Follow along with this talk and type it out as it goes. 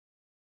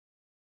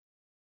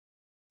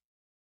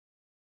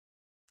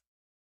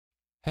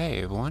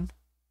Hey everyone,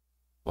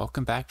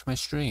 welcome back to my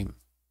stream.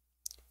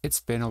 It's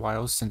been a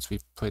while since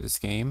we've played this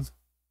game,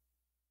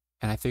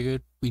 and I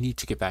figured we need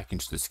to get back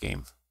into this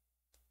game.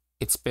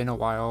 It's been a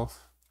while,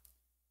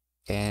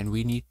 and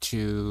we need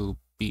to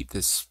beat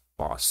this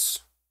boss.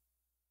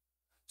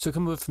 So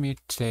come with me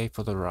today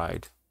for the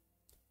ride.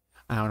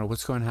 I don't know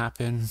what's going to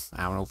happen,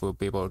 I don't know if we'll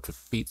be able to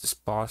beat this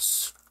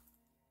boss,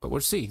 but we'll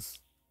see.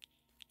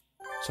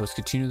 So let's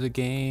continue the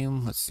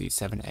game. Let's see,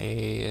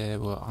 7A,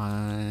 we're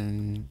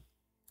on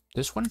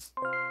this one?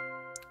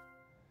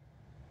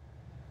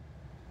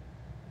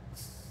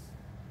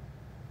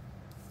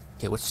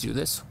 Okay, let's do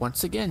this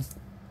once again.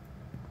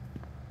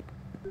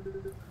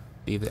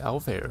 Leave the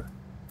elevator.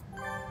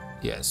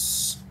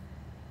 Yes.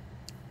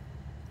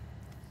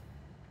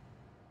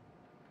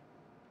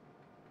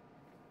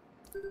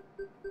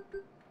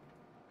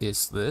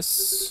 Is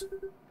this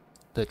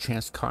the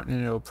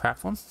transcontinental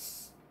platform?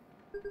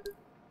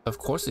 Of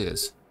course it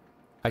is.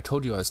 I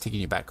told you I was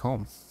taking you back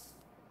home.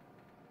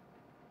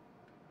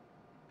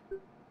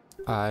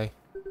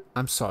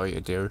 I'm sorry,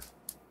 Adair.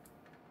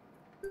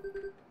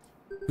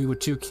 We were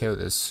too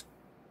careless.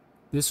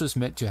 This was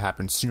meant to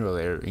happen sooner or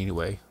later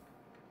anyway.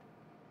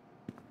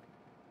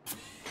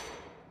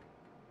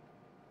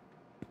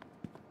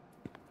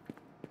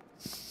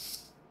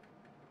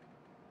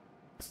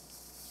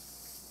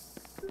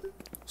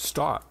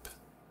 Stop.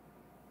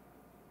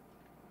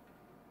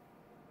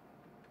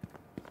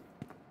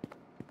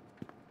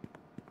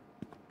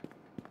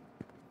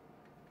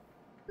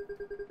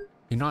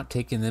 You're not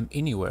taking them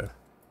anywhere.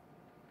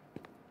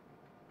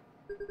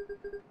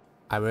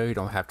 I really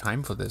don't have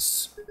time for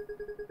this.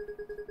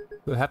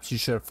 Perhaps you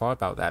should have thought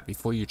about that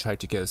before you tried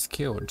to get us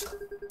killed.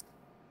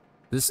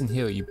 Listen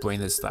here, you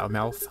brainless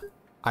loudmouth.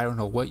 I don't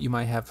know what you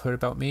might have heard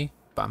about me,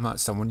 but I'm not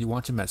someone you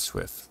want to mess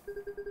with.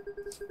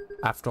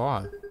 After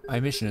all, my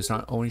mission is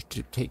not only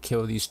to take care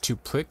of these two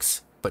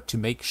pricks, but to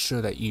make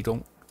sure that you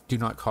do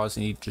not cause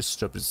any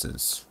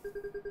disturbances.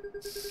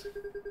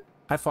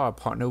 I thought a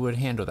partner would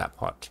handle that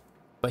part,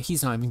 but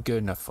he's not even good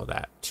enough for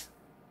that.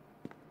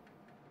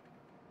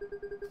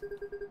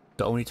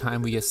 The only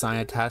time we assign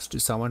a task to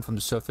someone from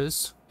the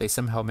surface, they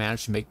somehow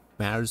manage to make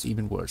matters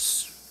even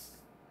worse.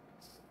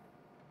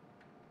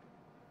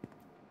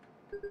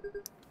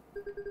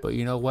 But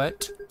you know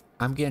what?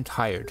 I'm getting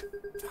tired.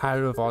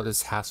 Tired of all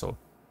this hassle.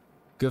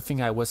 Good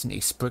thing I wasn't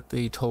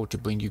explicitly told to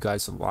bring you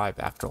guys alive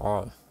after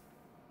all.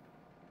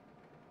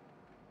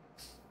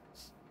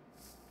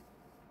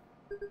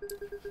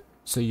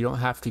 So you don't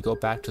have to go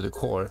back to the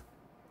core.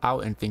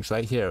 I'll end things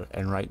right here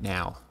and right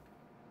now.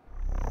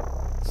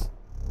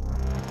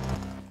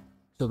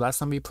 So last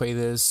time we played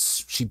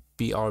this, she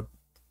beat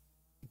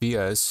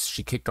us,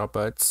 she kicked our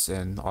butts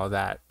and all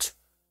that.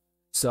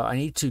 So I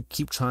need to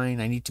keep trying,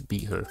 I need to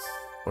beat her.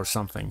 Or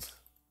something.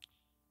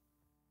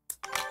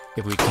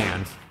 If we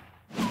can.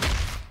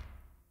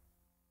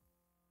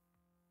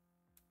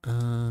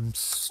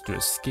 Let's do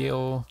a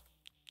skill.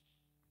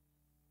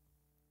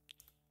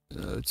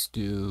 Let's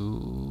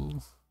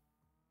do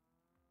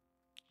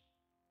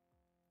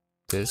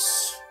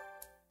this.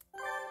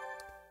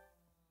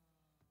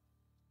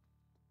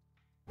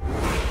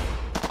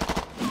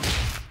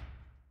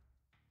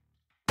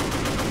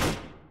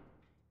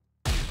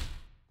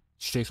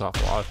 She takes off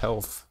a lot of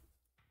health.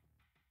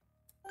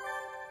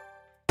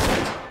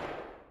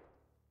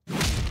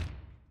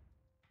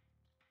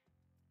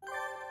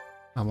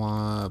 I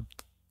wanna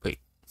wait.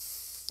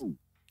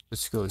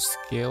 Let's go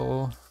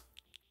skill.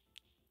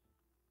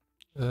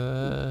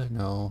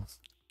 No.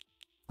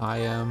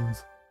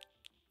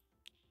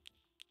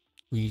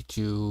 We need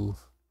to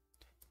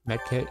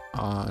medkit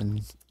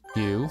on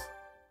you.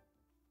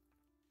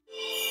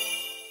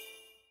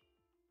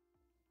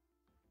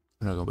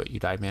 I'm not gonna let you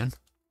die, man.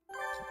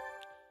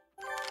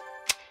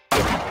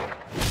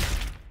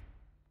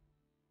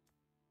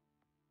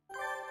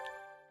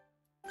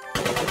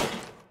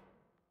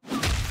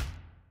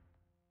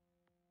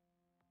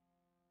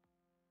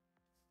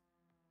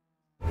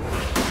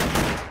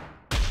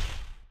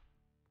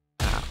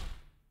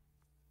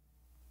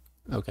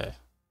 Okay,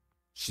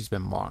 she's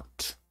been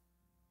marked.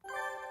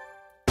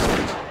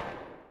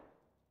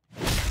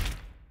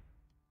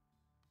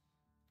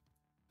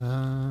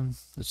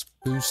 Let's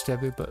boost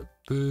everybody.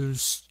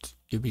 Boost.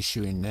 You'll be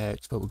shooting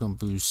next, but we're gonna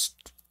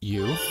boost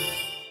you.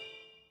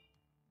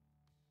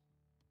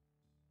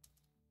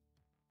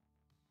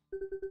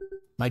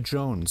 My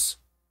drones.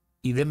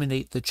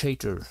 Eliminate the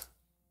traitor.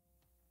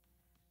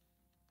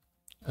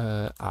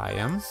 I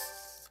am.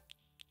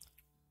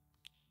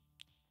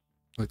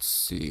 Let's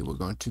see, we're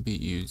going to be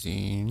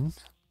using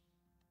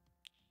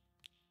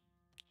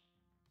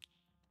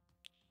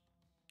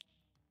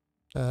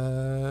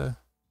we're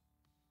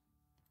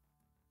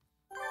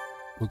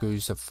going to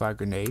use a fire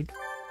grenade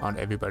on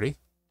everybody.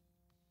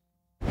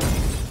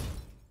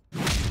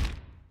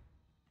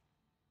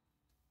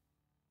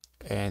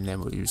 And then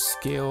we'll use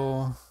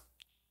skill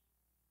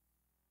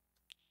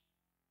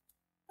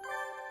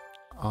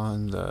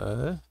on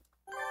the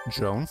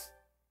drone.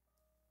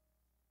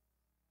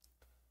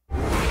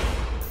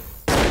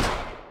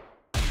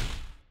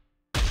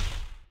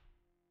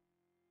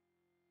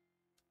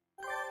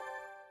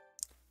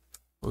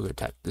 We're gonna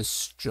attack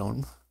this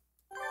drone.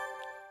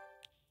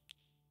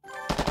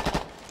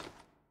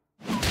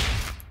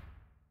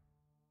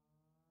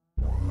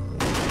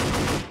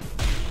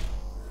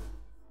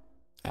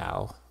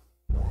 Ow.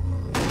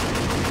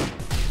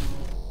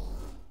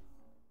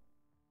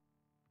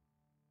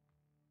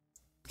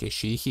 Okay,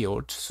 she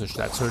healed, so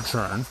that's her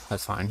turn.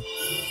 That's fine.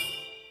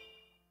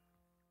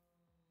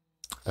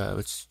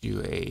 Let's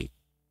do a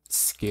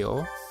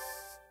skill.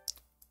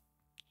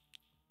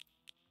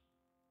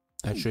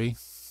 Actually,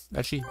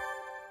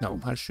 no,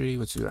 actually,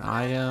 let's do an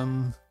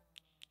IM.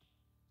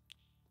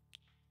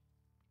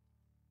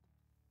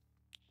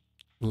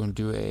 We're gonna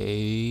do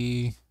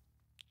a...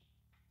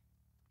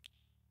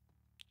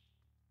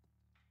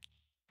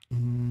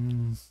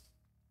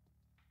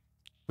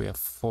 we have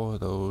 4 of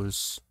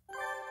those.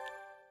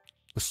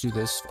 Let's do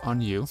this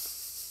on you.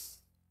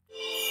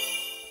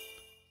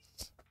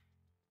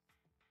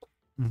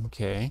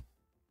 Okay.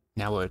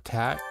 Now we'll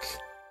attack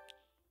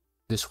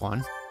this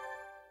one.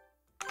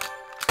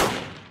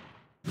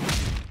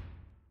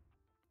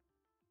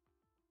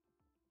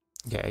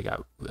 Okay,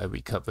 I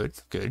recovered.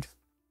 Good.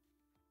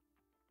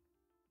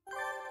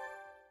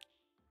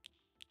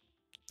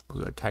 We're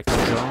gonna attack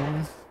the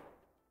drone.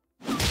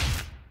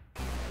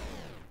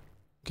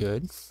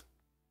 Good.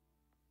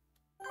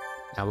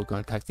 Now we're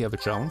gonna attack the other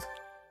drone.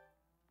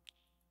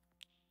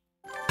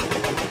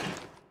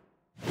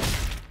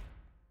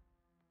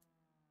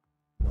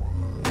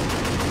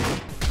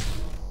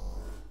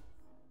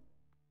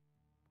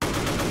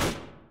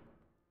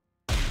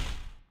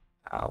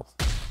 Ow.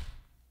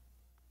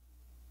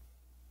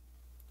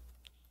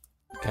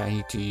 Okay, I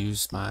need to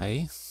use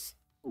my...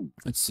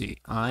 Let's see.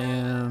 I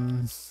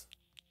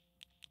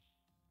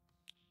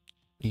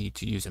need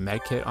to use a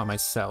med kit on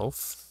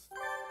myself.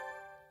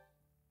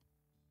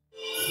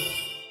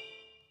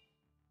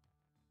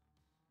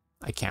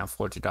 I can't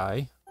afford to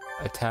die.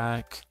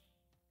 Attack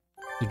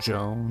the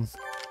drone.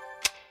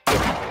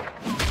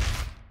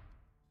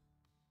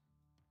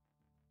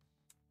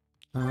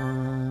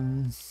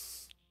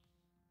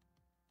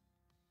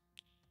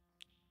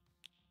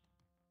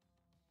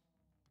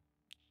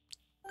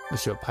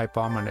 Let's do a pipe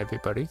bomb on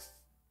everybody.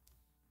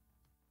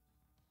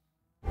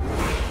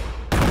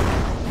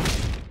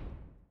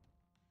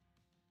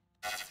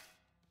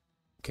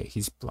 Okay,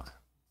 he's blind.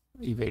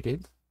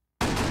 Evaded.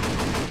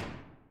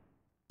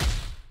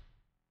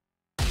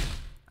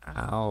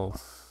 Ow.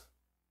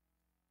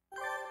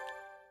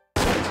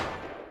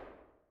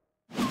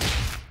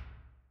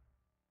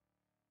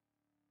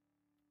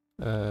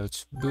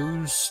 Let's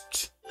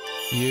boost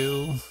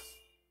you.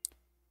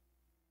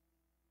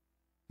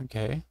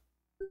 Okay.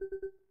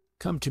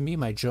 Come to me,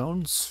 my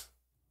drones.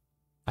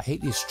 I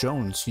hate these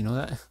drones, you know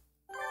that?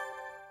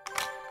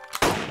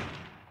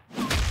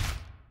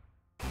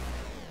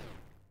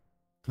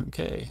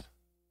 Okay.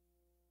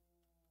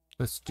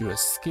 Let's do a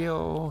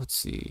skill. Let's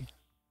see.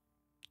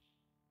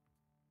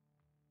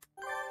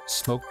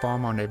 Smoke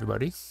bomb on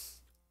everybody.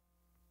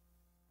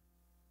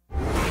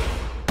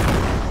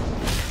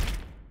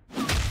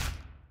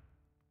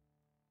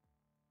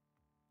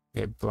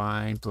 Okay,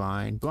 blind,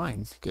 blind,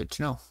 blind. Good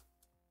to know.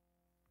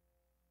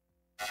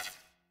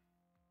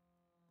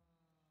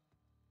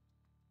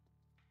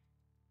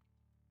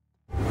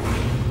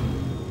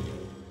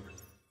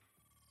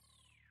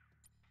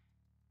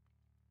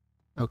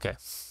 Okay.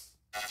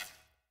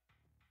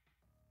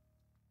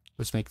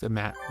 Let's make the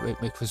map.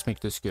 Let's make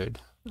this good.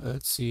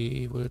 Let's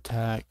see. We'll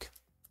attack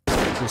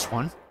this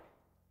one.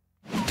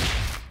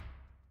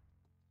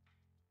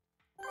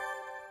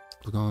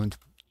 We're going to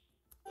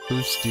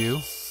boost you.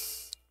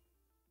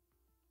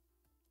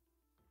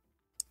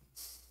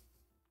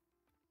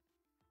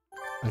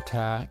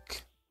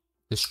 Attack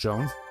this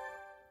drone.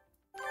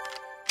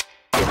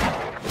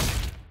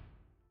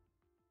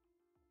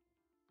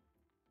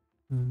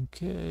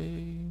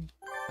 Okay.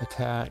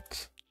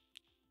 Attack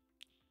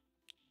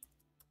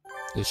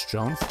this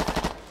drone.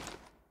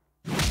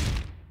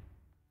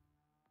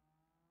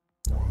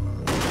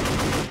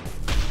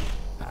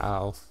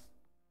 Ow.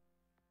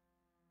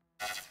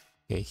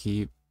 Okay,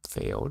 he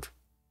failed.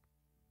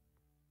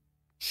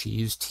 She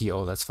used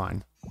TO, that's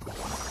fine.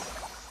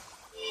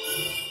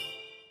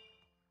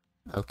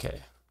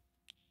 Okay.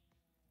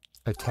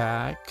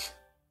 Attack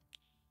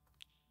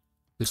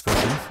this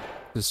person,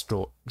 this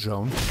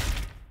drone.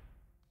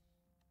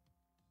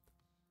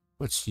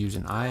 Let's use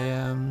an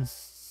IM.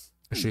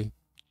 Actually,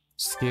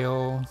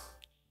 skill.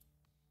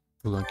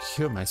 We're going to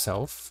cure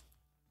myself.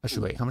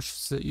 Actually, wait, how much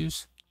does it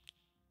use?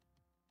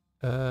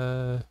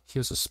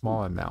 Here's a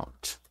small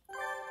amount.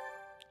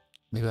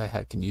 Maybe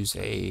I can use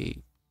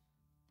a...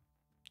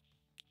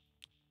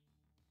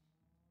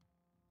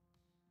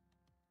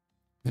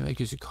 Maybe I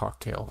can use a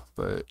cocktail,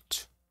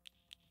 but...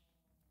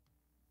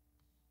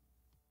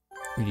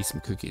 We need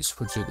some cookies.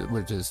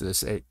 What does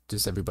this?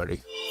 Does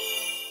everybody?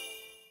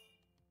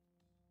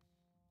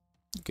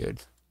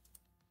 Good.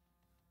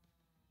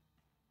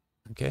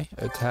 Okay,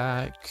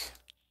 attack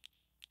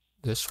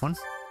this one.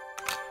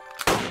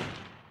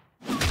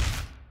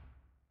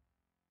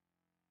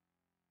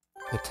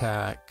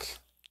 Attack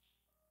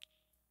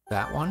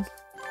that one.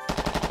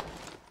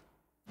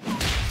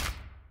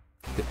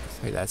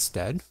 Okay, that's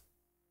dead.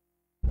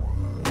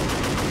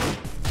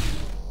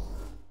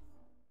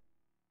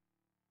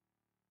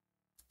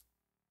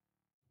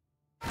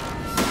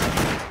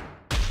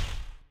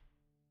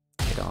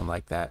 I don't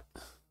like that.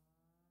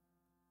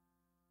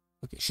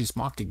 Okay, she's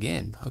mocked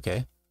again.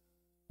 Okay,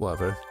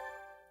 whatever.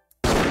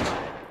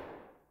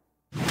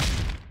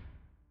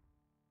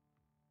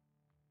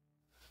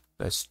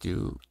 Let's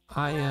do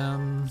I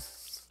am.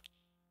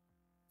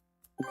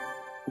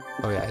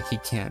 Oh yeah, he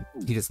can't.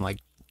 He doesn't like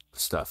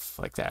stuff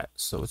like that.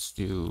 So let's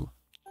do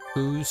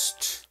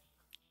boost.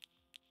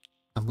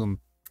 I'm gonna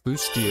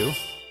boost you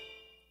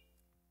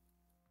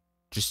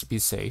just to be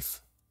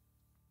safe.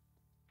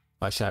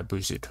 Why should I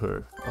boost it to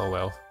her? Oh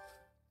well.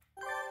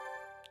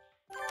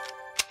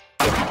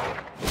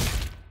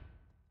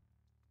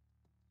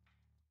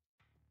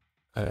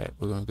 Alright,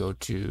 we're gonna go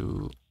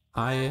to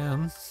I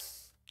am.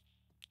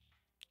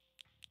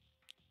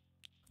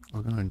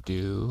 We're gonna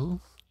do.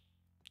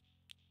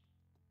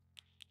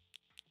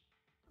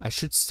 I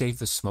should save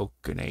the smoke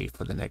grenade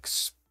for the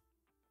next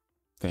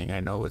thing. I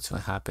know what's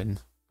gonna happen.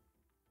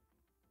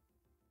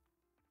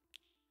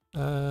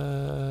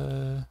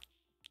 No,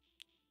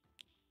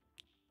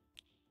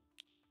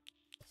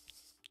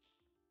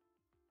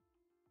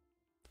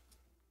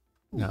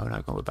 we're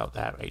not going about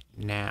that right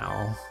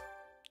now.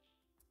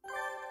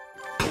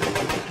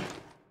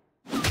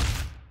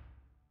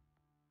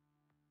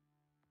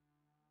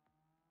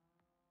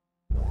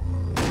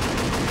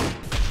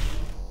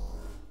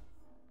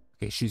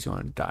 Okay, she's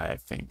gonna die, I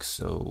think,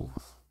 so...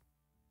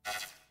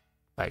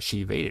 Right,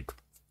 she evaded.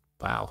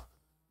 Wow.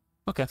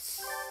 Okay.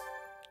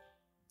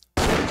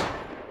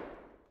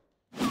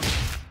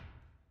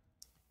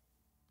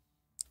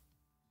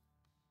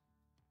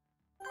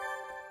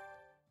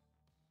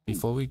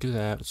 Before we do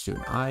that, let's do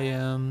an I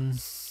am.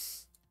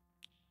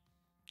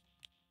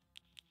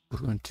 We're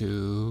going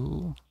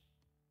to...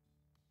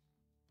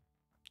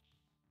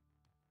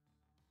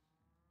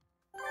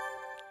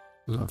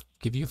 We're gonna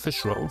give you a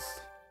fish roll.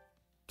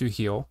 Do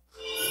heal.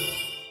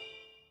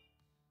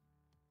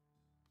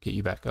 Get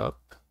you back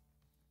up.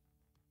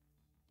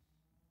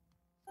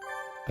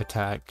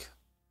 Attack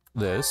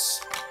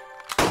this.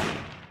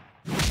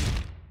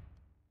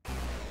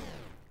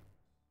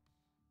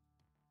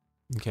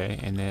 Okay,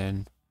 and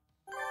then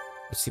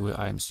let's see what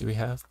items do we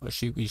have. Well,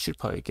 we should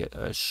probably get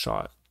a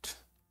shot.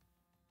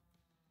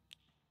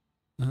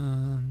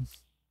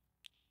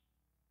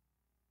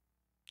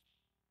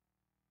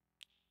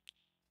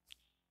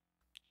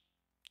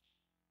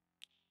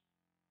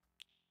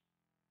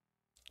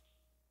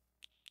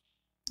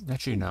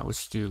 Actually, no.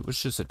 Let's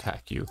just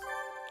attack you.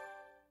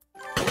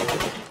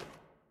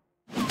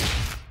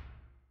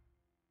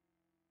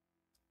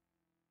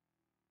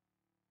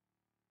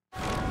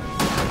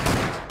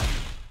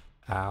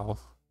 Ow.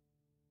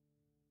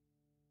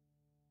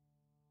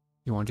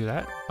 You want to do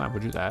that? Fine, we'll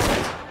do that.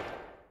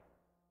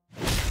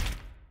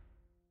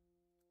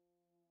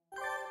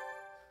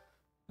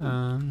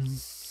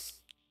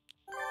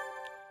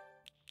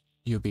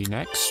 You'll be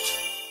next.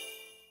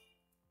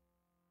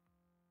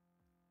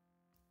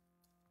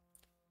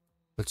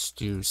 Let's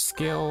do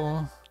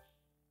skill.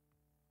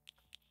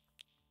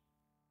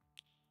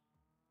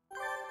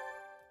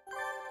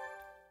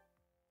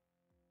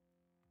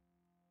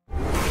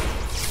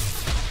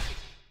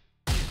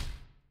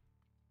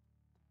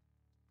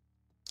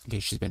 Okay,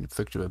 she's been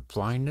inflicted with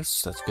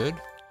blindness. That's good.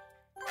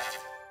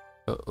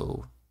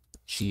 Uh-oh.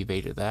 She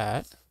evaded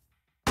that.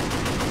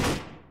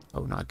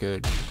 Oh, not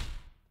good.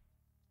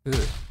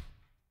 Ugh.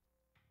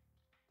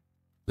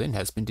 Lynn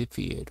has been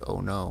defeated. Oh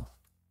no.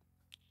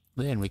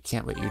 Lynn, we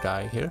can't let you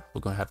die here.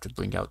 We're gonna have to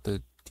bring out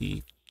the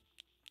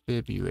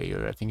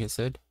defibrillator, I think it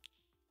said.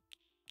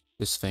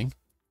 This thing.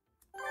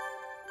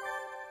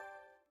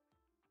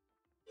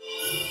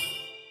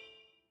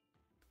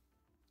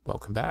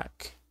 Welcome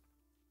back.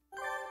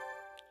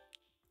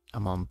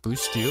 I'm gonna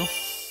boost you.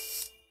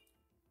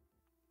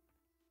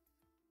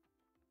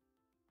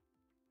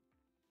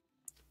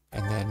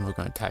 And then we're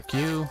gonna attack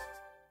you.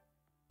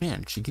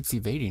 Man, she keeps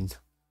evading.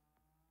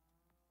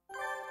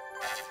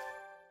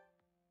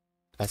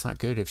 That's not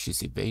good if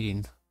she's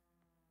evading.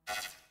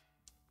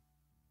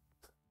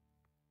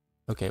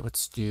 Okay,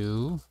 let's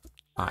do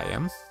I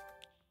am.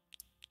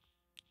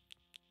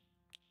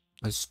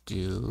 Let's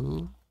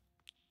do...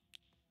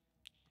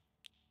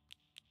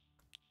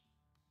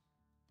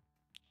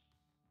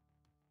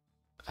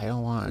 I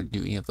don't want to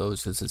do any of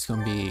those because it's going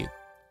to be...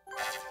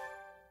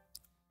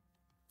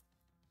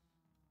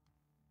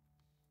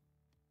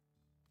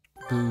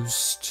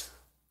 Boost.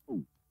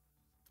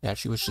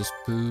 Actually, let's just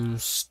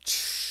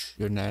boost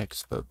your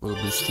next, but we'll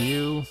boost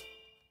you.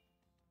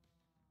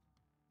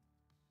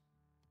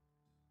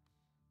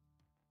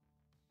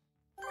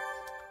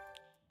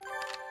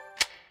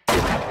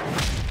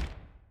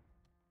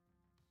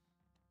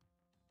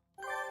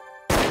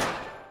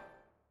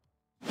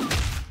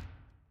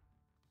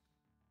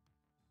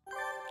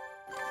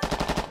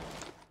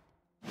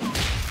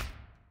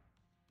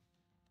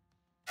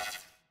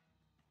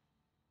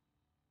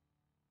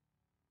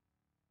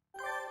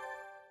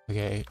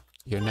 Okay,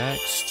 you're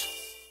next.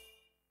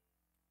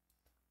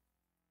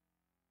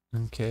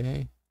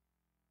 Okay.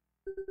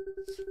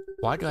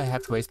 Why do I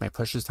have to waste my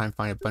precious time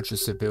finding a bunch of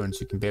civilians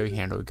who can barely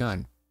handle a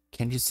gun?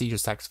 Can't you see you're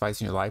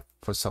sacrificing your life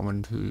for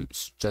someone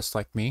who's just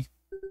like me?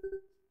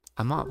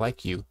 I'm not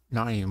like you,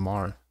 not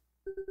anymore.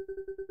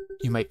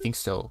 You might think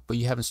so, but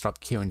you haven't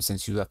stopped killing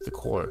since you left the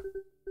Corps.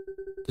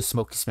 The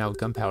smoky smell of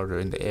gunpowder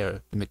in the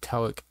air, the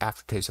metallic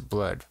aftertaste of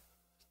blood.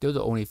 They're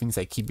the only things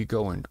that keep you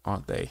going,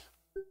 aren't they?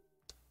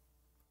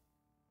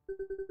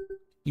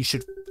 You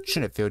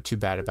shouldn't feel too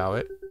bad about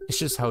it. It's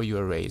just how you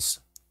were raised.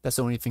 That's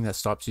the only thing that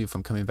stops you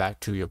from coming back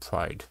to your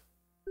pride.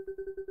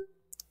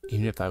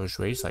 Even if I was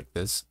raised like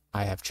this,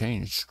 I have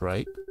changed,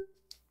 right?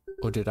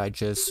 Or did I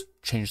just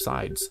change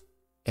sides?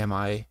 Am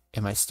I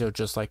still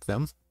just like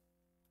them?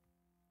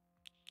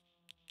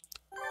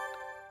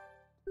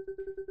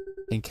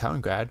 In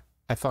Kaliningrad,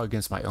 I fought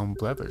against my own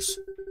brothers.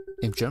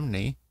 In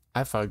Germany,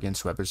 I fought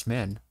against Weber's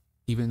men,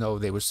 even though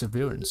they were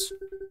civilians.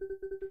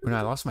 When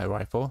I lost my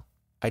rifle,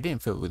 I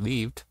didn't feel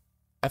relieved.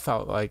 I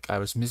felt like I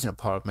was missing a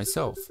part of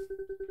myself.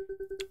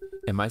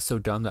 Am I so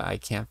dumb that I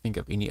can't think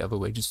of any other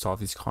way to solve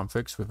these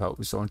conflicts without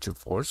resorting to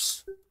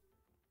force?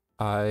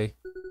 They're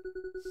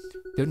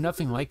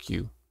nothing like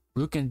you.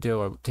 Rourke and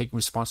Dill are taking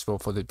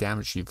responsibility for the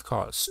damage you've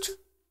caused.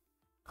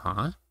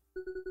 Huh?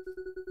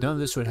 None of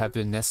this would have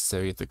been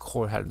necessary if the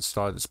Corps hadn't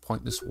started this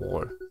pointless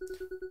war.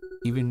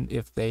 Even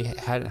if they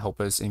hadn't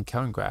helped us in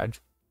Kaliningrad,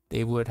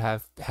 they would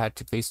have had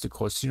to face the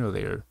Corps sooner or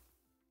later.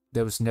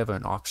 There was never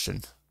an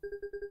option.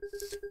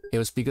 It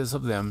was because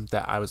of them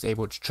that I was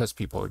able to trust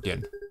people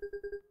again.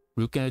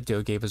 Rourke and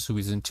Adil gave us a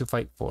reason to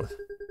fight for.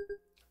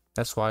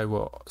 That's why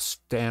we'll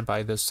stand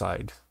by their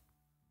side.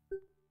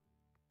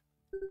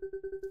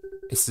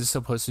 Is this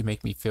supposed to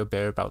make me feel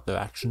better about their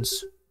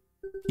actions?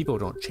 People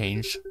don't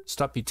change.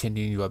 Stop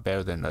pretending you are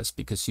better than us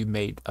because you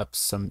made up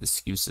some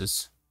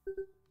excuses.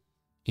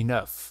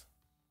 Enough.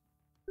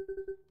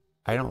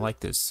 I don't like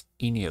this,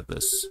 any of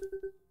this.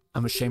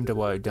 I'm ashamed of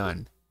what I've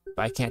done,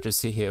 but I can't just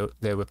sit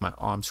there with my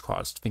arms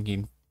crossed,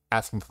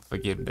 asking for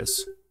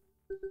forgiveness.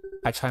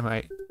 I try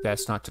my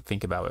best not to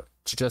think about it,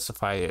 to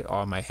justify it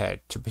all in my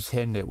head, to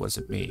pretend it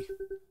wasn't me.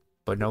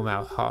 But no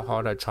matter how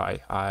hard I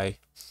try,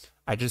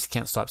 I just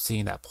can't stop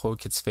seeing that poor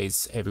kid's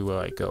face everywhere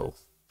I go.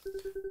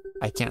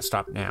 I can't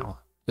stop now.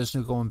 There's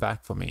no going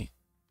back for me,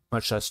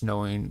 much less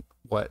knowing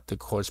what the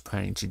Corps is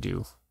planning to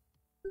do.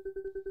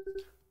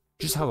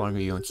 Just how long are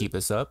you going to keep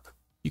this up?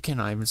 You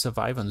cannot even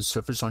survive on the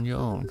surface on your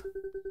own.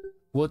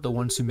 We're the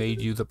ones who made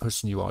you the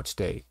person you are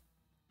today.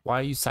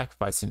 Why are you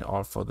sacrificing it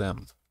all for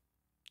them?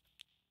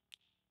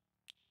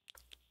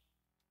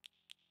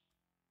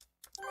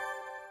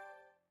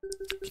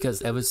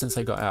 Because ever since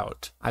I got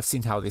out, I've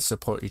seen how they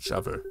support each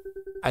other.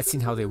 I've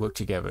seen how they work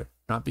together,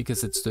 not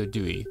because it's their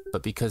duty,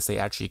 but because they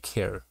actually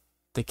care.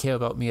 They care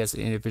about me as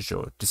an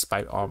individual,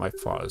 despite all my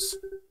flaws.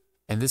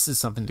 And this is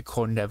something the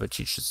Corps never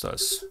teaches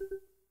us.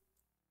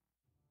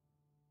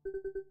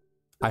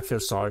 I feel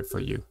sorry for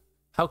you.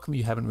 How come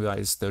you haven't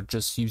realized they're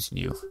just using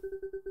you?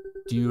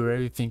 Do you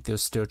really think they'll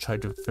still try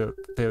to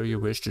fulfill your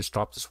wish to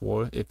stop this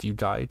war if you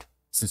died?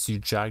 Since you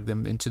dragged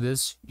them into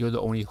this, you're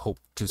the only hope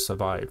to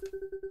survive.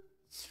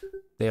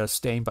 They are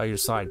staying by your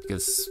side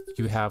because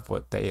you have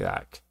what they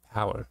lack.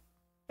 Power,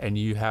 and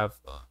you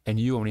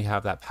only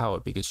have that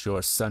power because you're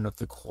a son of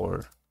the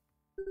Corps.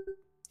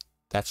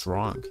 That's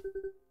wrong.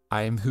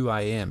 I am who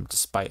I am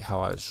despite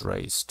how I was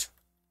raised.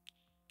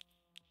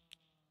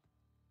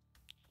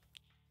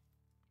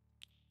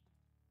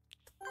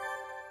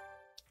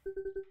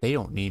 They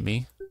don't need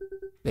me.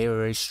 They are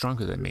way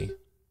stronger than me.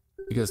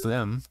 Because of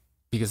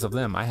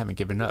them, I haven't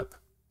given up.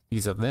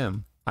 Because of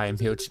them, I am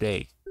here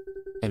today.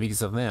 And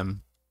because of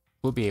them,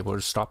 we'll be able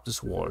to stop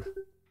this war.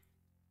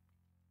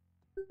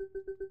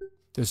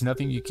 There's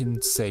nothing you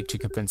can say to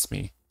convince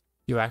me.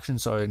 Your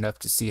actions are enough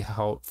to see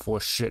how full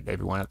of shit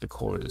everyone at the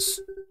Corps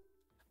is.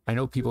 I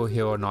know people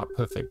here are not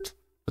perfect,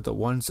 but the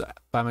ones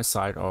by my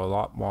side are a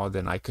lot more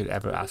than I could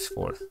ever ask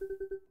for.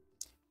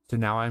 So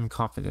now I'm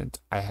confident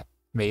I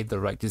made the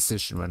right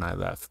decision when I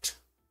left.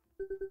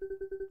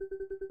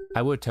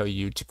 I would tell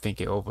you to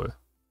think it over,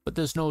 but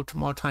there's no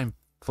more time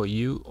for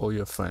you or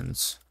your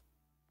friends.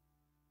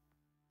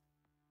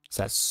 Is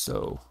that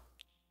so?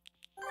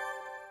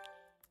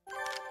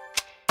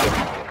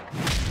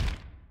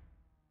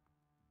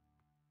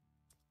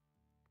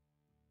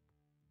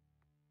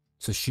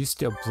 So she's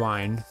still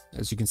blind,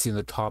 as you can see in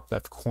the top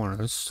left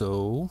corner,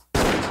 so...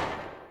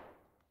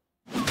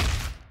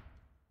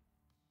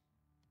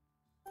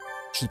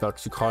 She's about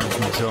to call in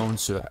some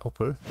drones to help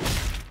her.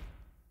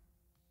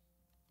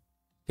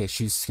 Okay,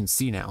 she can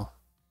see now.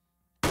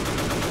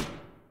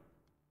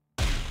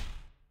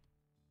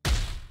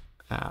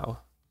 Ow.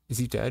 Is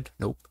he dead?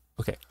 Nope.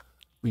 Okay.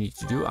 We need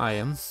to do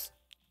IM.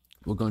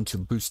 We're going to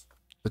boost...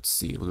 Let's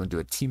see. We're going to do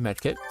a team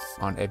medkit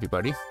on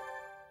everybody.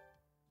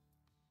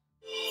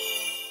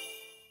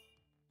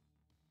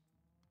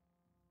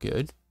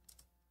 Good.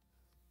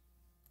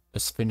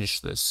 Let's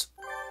finish this.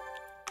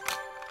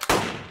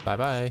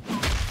 Bye-bye.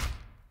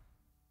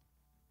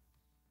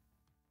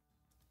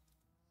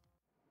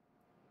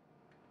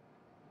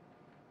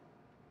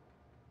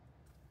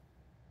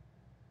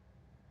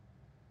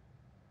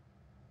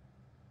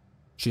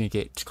 Shouldn't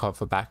get called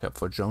for backup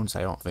for drones,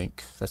 I don't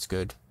think. That's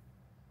good.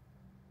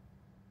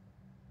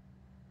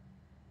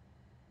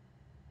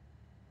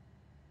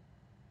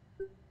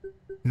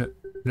 No,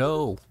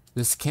 no,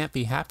 this can't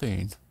be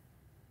happening.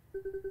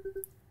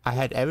 I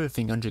had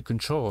everything under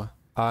control.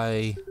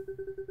 Father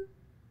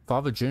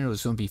General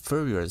is going to be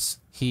furious.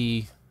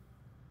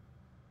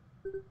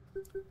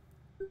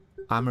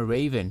 I'm a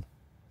raven.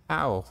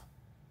 How?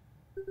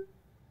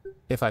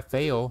 If I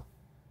fail,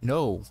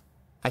 no,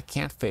 I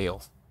can't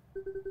fail.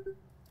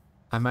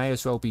 I might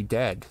as well be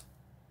dead.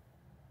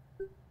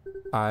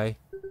 I'm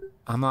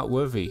not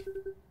worthy.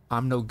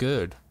 I'm no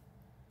good.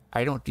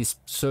 I don't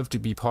deserve to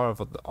be part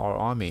of our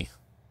army.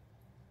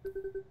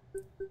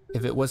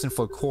 If it wasn't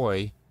for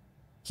Coy,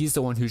 he's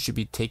the one who should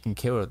be taking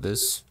care of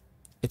this.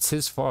 It's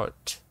his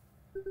fault.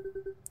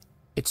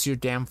 It's your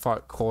damn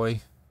fault,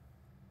 Coy.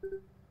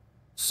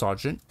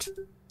 Sergeant,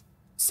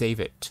 save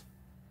it.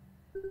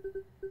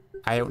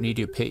 I don't need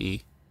your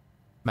pity.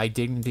 My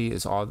dignity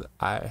is all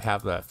I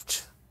have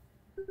left.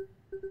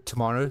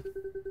 Tomorrow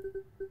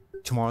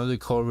the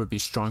Corps will be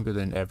stronger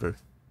than ever.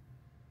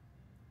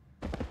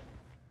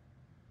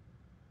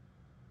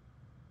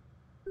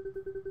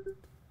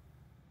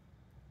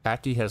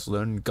 Patty has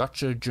learned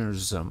gotcha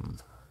journalism.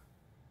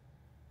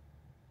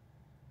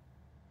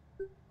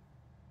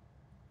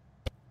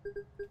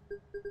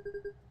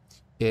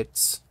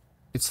 It's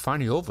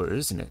finally over,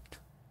 isn't it?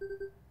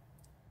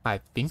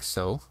 I think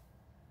so.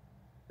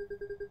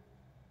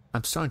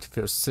 I'm starting to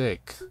feel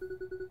sick.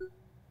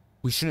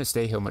 We shouldn't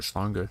stay here much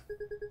longer.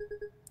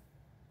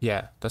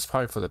 Yeah, that's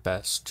probably for the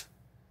best.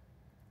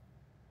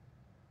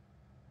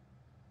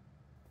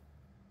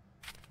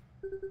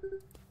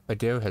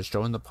 Adair has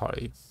joined the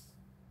party.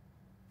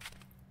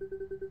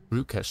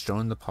 Rourke has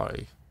joined the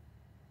party.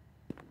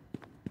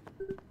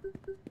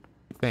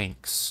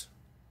 Thanks.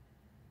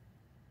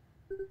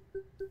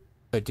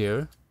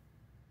 Adair?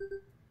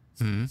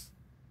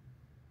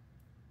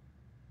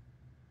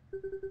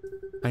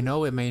 I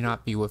know it may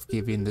not be worth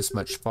giving this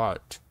much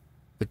thought,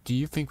 but do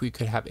you think we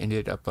could have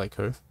ended up like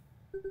her?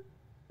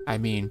 I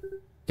mean,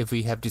 if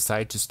we have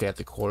decided to stay at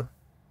the Corps?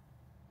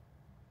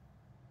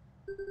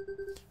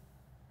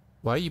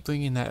 Why are you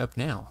bringing that up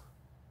now?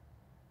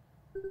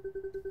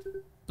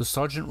 The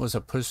sergeant was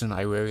a person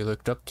I really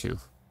looked up to.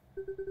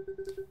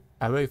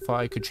 I really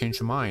thought I could change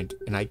her mind,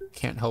 and I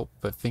can't help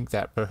but think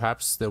that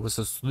perhaps there was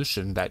a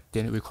solution that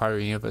didn't require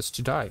any of us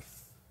to die.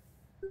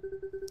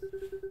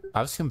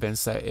 I was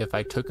convinced that if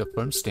I took a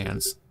firm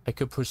stance, I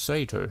could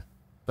persuade her,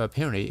 but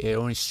apparently it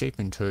only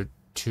shaped her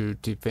to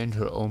defend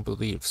her own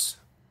beliefs.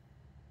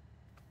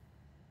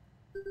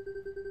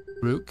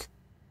 Rourke,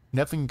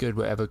 nothing good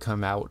will ever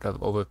come out of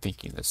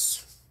overthinking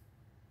this.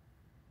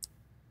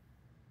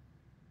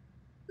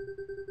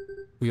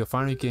 We are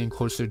finally getting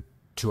closer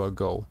to our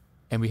goal,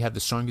 and we have the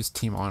strongest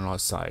team on our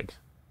side.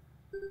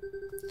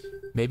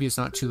 Maybe it's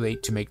not too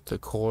late to make the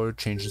Corps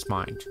change his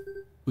mind.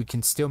 We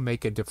can still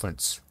make a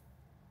difference.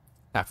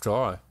 After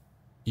all,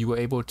 you were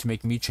able to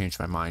make me change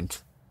my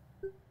mind.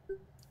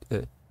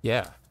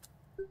 Yeah.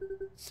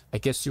 I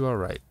guess you are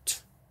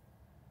right.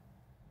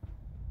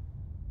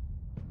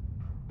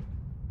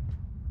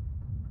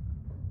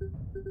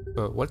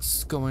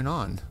 What's going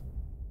on?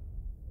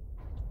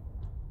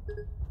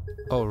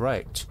 Oh,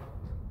 right.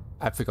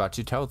 I forgot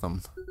to tell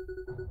them.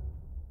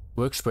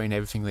 We'll explain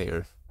everything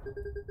later.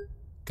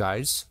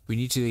 Guys, we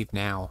need to leave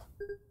now.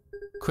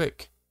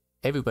 Quick,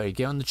 everybody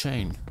get on the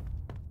train.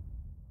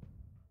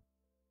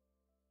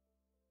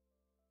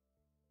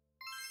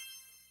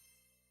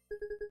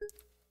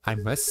 I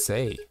must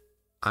say,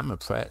 I'm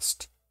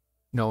impressed.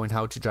 Knowing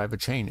how to drive a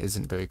train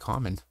isn't very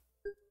common.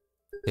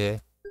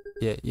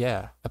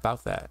 Yeah,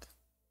 about that.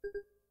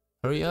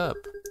 Hurry up.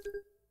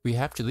 We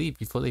have to leave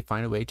before they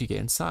find a way to get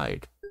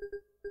inside.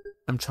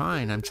 I'm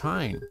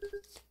trying.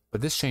 But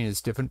this train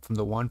is different from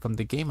the one from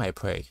the game I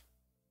play.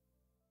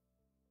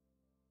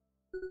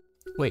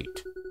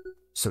 Wait,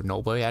 so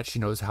nobody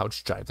actually knows how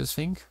to drive this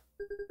thing?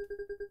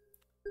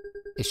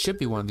 It should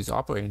be one of these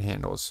operating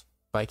handles,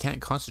 but I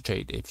can't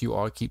concentrate if you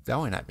all keep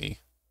yelling at me.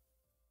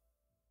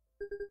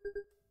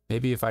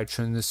 Maybe if I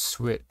turn this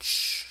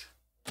switch...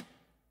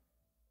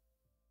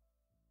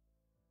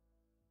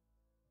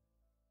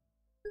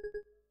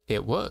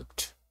 It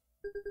worked.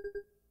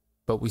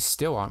 But we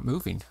still aren't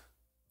moving.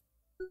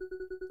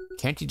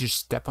 Can't you just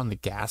step on the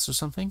gas or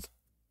something?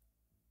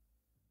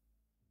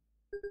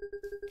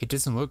 It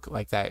doesn't look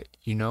like that,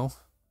 you know?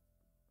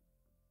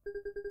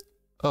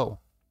 Oh,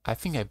 I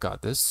think I've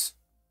got this.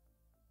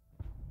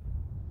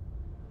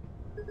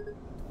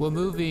 We're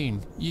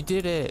moving! You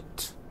did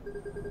it!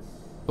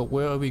 But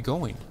where are we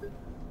going?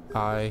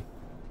 I'm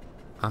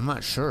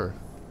not sure.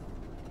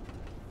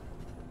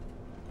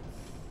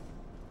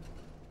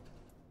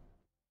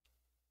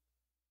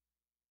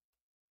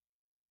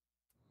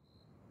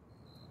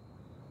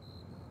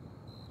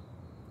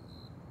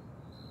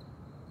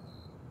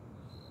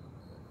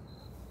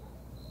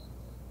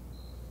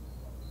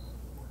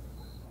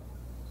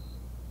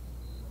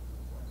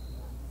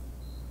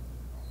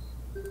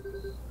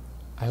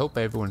 I hope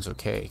everyone's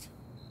okay.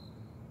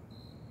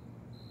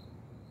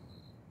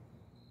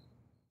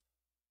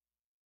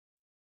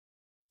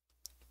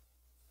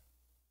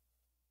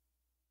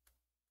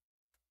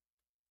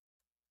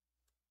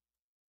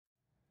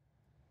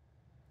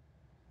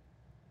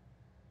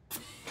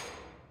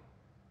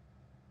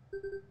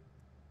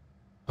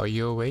 Are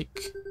you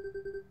awake?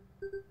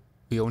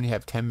 We only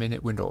have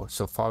 10-minute window,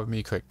 so follow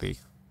me quickly.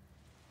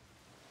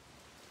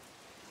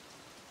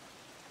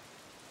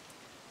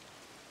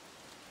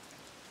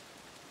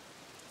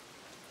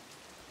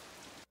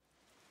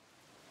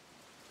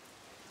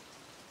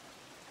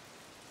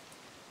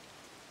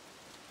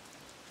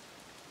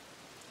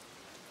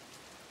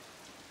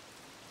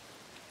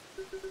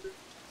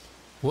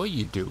 What are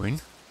you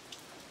doing?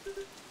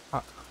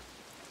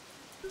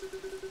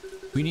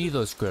 We need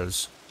those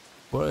girls.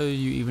 What are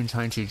you even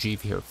trying to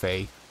achieve here,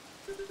 Faye?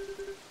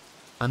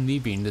 I'm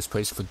leaving this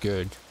place for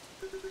good.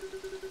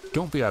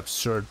 Don't be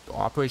absurd.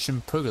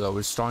 Operation Pergola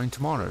is starting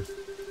tomorrow.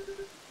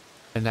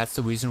 And that's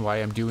the reason why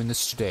I'm doing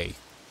this today.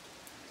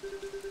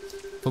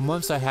 For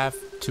months I have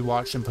to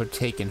watch and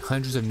partake in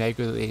hundreds of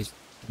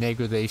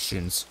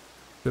negotiations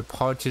with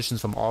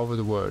politicians from all over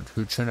the world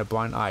who turn a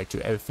blind eye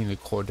to everything the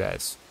court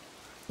does,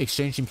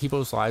 exchanging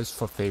people's lives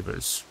for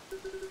favors.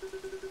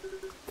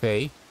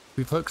 Faye,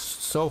 we've worked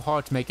so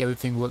hard to make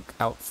everything work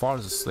out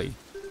flawlessly.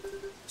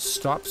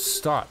 Stop.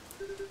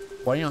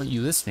 Why aren't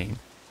you listening?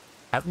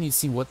 Haven't you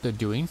seen what they're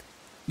doing?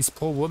 These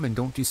poor women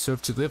don't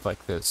deserve to live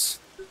like this.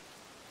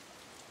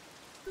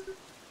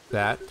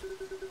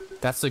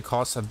 That's the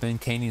cost of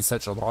maintaining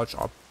such a large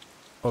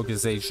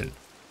organization.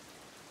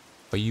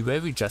 Are you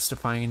really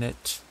justifying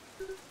it?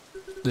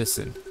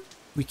 Listen,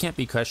 we can't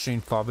be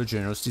questioning Father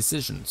General's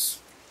decisions.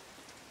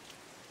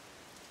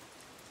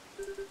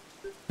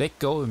 Let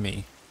go of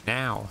me,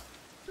 now.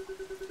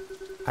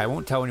 I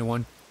won't tell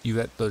anyone you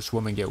let those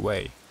women get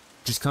away.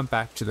 Just come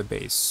back to the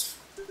base.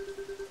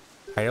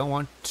 I don't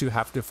want to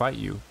have to fight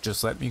you,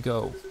 just let me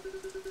go.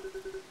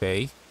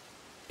 Faye,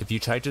 if you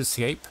try to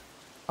escape,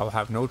 I'll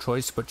have no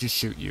choice but to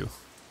shoot you.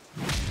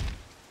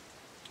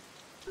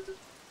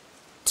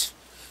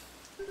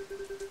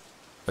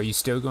 Are you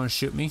still going to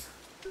shoot me?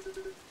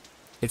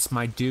 It's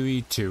my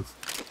duty to.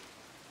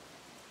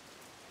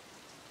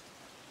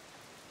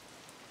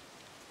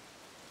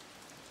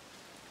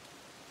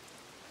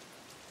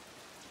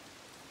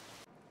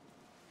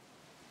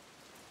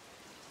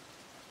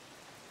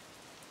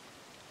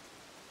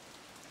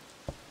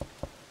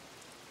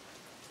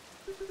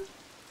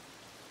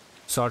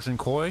 Sergeant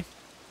Coy,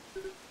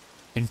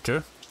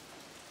 enter.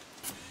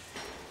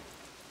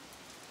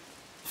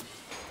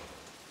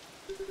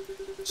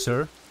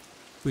 Sir,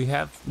 we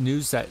have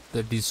news that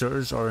the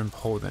deserters are in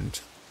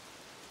Poland.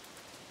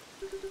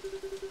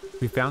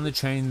 We found the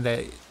train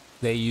that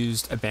they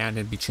used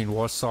abandoned between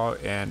Warsaw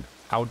and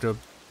Aldebaran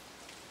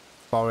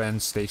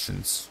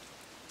stations.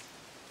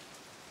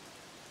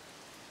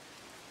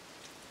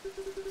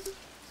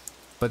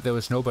 But there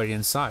was nobody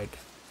inside.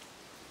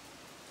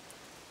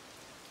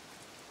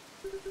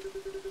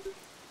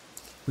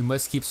 We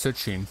must keep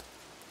searching.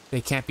 They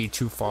can't be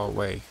too far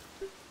away.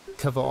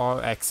 Cover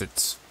all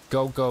exits.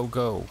 Go, go,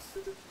 go.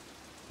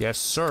 Yes,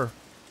 sir.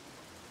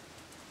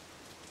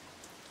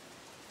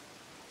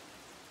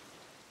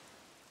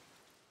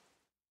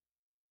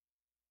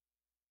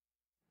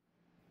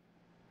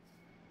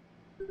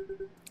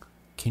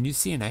 Can you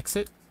see an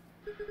exit?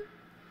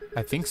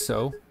 I think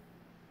so.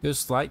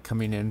 There's light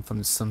coming in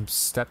from some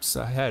steps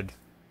ahead.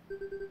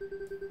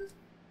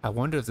 I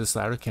wonder if this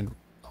ladder can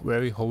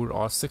really hold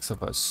all 6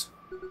 of us.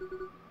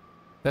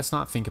 Let's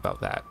not think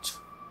about that.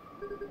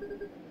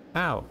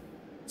 Ow!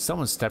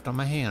 Someone stepped on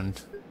my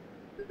hand.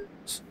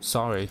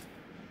 Sorry.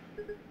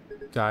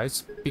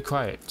 Guys, be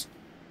quiet.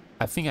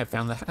 I think I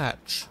found the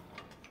hatch.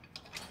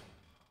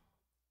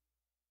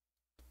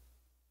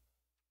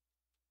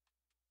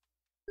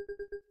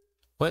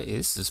 What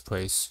is this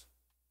place?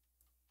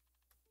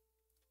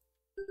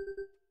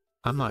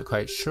 I'm not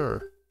quite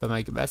sure, but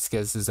my best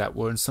guess is that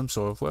we're in some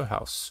sort of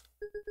warehouse.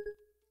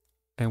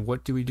 And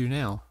what do we do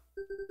now?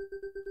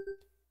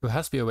 There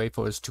has to be a way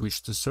for us to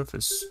reach the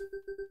surface.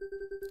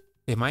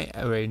 They might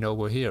already know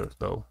we're here,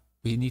 though.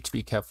 We need to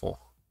be careful.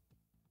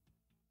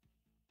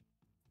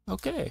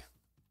 Okay.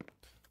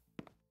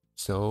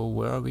 So,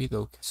 where are we,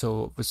 though?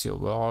 So, let's see,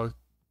 we're all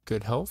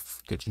good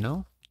health. Good to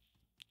know.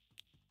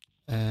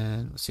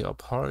 And let's see, our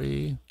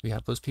party. We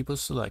have those people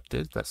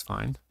selected. That's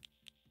fine.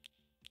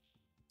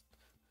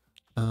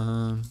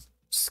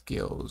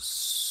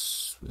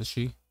 Skills. Is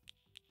she?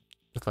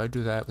 If I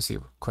do that, let's see,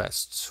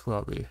 quests. Where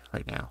are we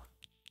right now?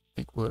 I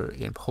think we're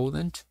in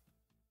Poland.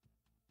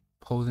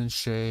 Poland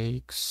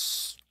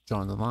shakes.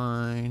 Drawing the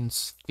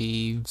lines.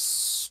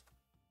 Thieves.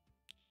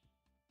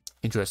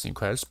 Interesting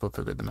quests. We'll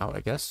figure them out, I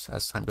guess,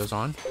 as time goes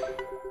on.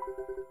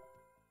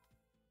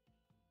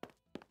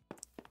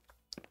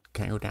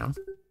 Can I go down?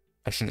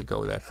 I shouldn't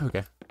go there.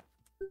 Okay.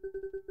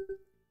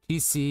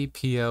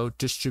 TCPO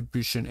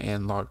Distribution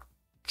and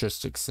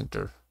Logistics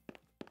Center.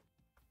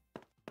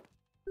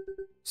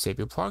 Save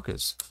your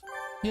progress.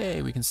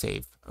 Yay, we can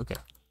save. Okay.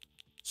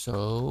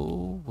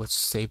 So, let's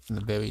save from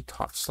the very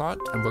top slot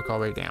and work our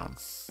way down.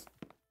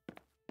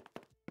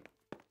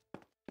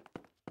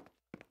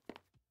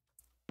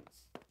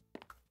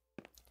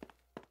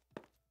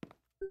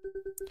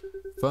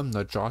 From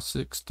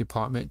Logistics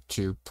Department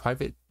to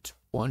Private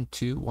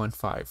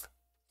 1215.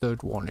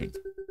 Third warning.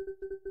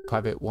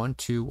 Private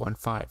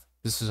 1215.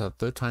 This is our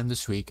third time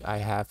this week. I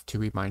have to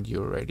remind you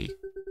already.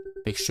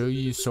 Make sure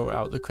you sort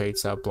out the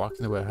crates that are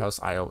blocking the warehouse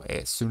aisle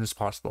as soon as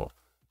possible,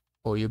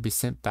 or you'll be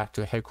sent back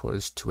to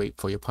headquarters to wait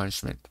for your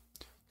punishment.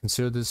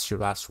 Consider this your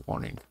last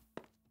warning.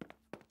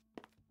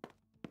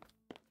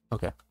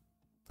 Okay.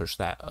 Push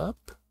that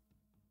up.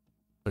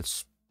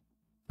 Let's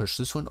push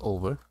this one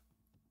over.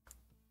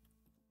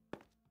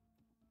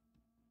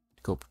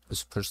 Go,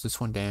 let's push this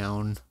one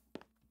down.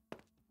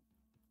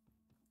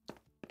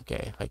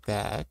 Okay, like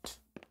that.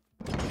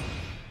 Can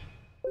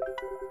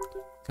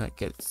I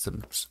get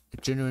some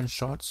genuine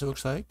shots, it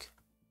looks like?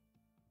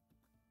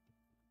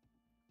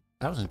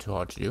 That wasn't too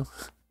hard to do.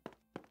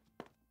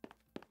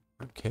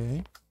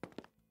 Okay.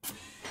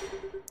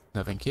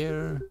 Nothing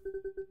here.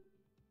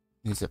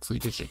 Needs a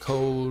 3-digit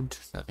code.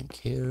 Nothing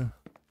here.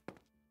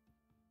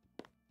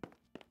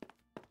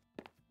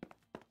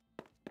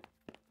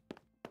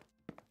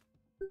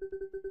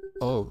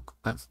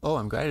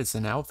 I'm glad it's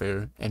an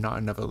elevator and not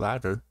another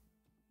ladder.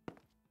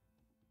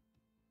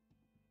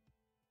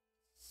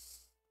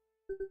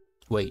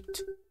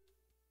 Wait,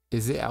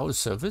 is it out of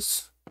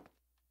service?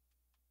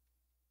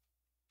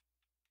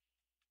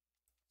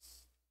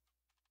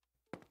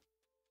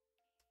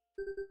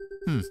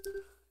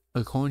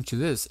 According to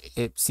this,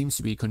 it seems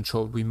to be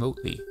controlled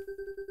remotely.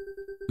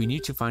 We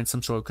need to find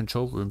some sort of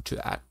control room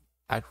to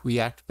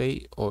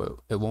reactivate, or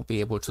it won't be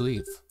able to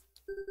leave.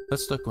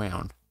 Let's look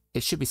around.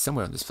 It should be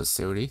somewhere in this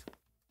facility.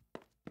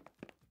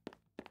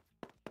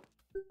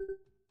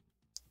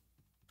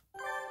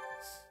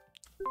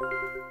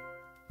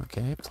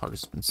 Okay,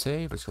 progress has been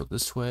saved. Let's go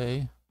this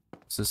way.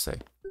 What's this say?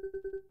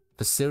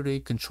 Facility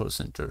Control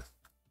Center.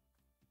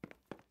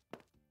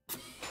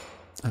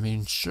 I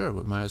mean, sure,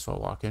 we might as well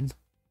walk in.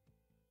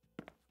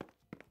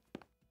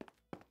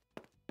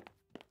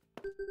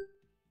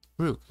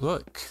 Rourke,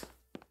 look.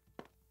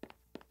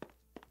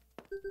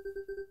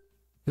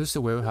 Here's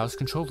the warehouse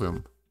control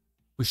room.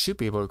 We should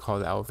be able to call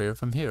the elevator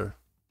from here.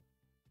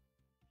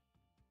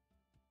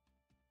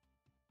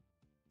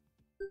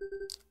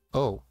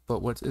 Oh,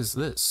 but what is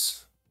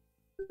this?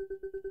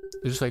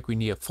 It looks like we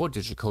need a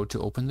 4-digit code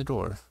to open the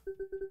door.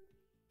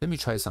 Let me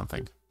try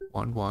something.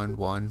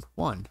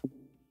 1111.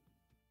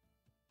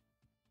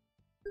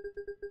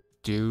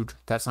 Dude,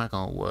 that's not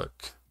gonna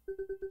work.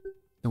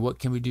 And what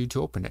can we do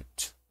to open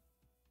it?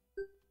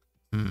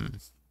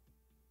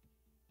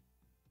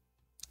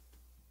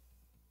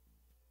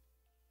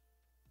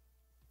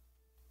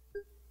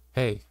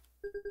 Hey,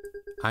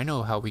 I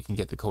know how we can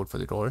get the code for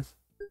the door.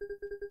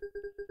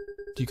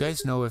 Do you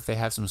guys know if they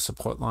have some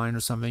support line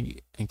or something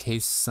in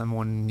case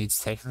someone needs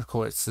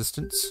technical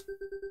assistance?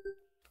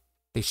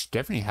 They should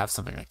definitely have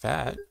something like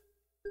that.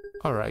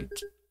 Alright,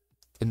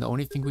 then the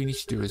only thing we need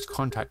to do is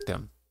contact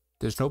them.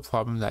 There's no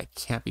problem that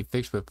can't be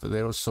fixed with a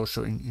little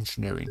social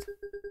engineering.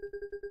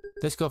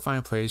 Let's go find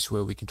a place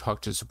where we can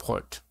talk to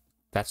support.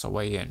 That's our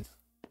way in.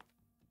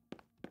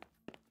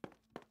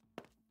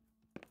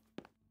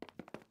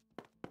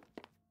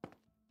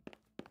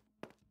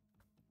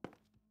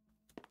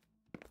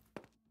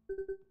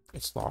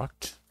 It's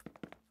locked.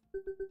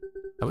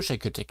 I wish I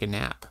could take a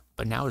nap,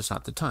 but now is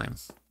not the time.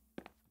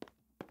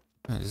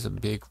 This is a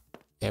big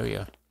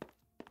area.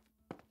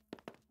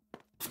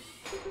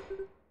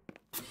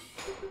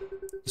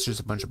 It's just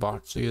a bunch of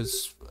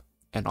boxes,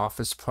 an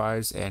office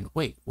supplies, and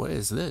wait, what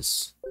is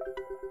this?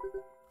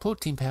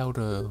 Protein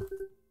powder.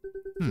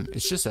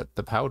 It's just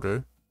the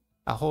powder.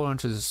 I'll hold on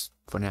to this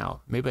for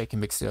now. Maybe I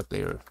can mix it up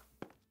later.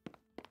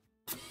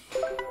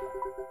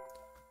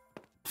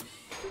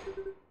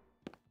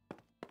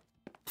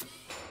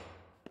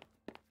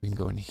 We can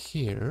go in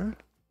here.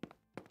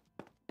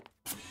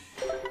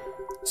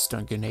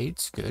 Stun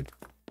grenades, good.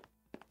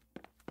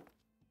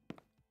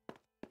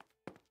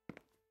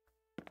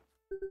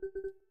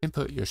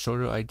 Input your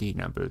shoulder ID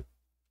number.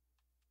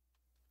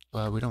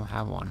 Well, we don't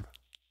have one.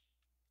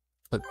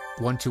 But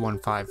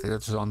 1215,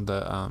 that's on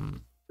the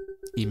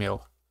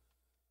email.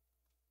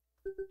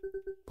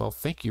 Well,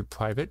 thank you,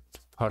 Private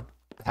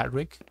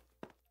Patrick.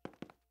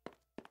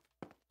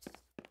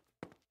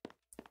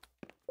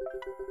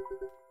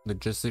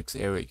 Logistics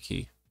area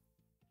key.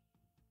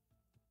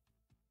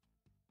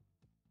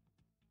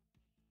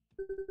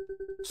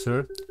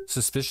 Sir,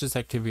 suspicious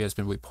activity has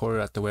been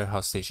reported at the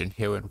warehouse station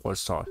here in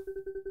Warsaw.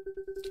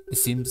 It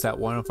seems that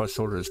one of our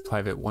soldiers,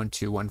 Private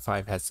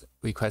 1215, has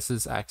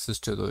requested access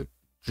to the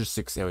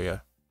logistics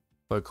area,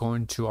 but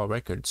according to our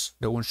records,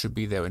 no one should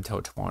be there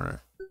until tomorrow.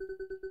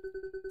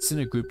 Send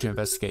a group to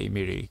investigate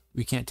immediately.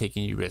 We can't take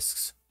any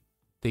risks.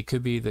 They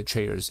could be the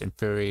traitors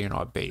infuriating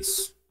our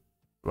base.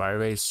 Right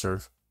away,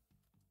 sir.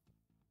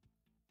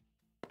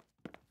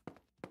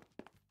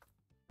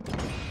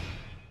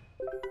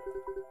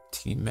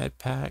 Team med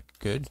pack,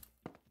 good.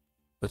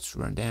 Let's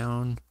run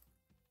down.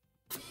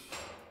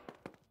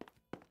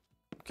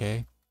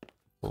 Okay,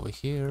 over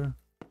here.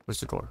 Where's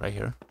the door? Right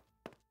here.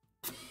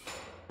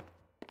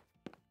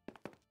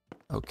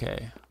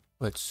 Okay,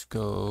 let's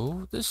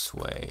go this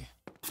way.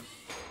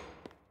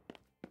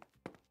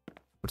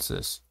 What's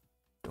this?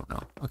 Don't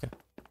know. Okay,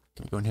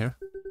 can we go in here?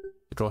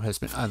 The door has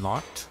been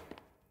unlocked.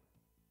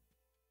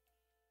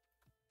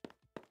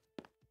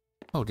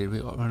 Oh, did we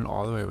run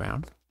all the way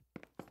around?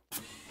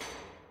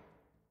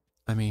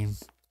 I mean,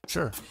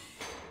 sure.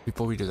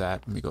 Before we do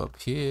that, let me go up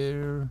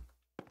here.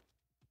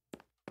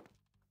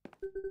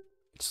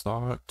 It's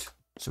locked.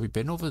 So we've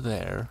been over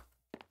there.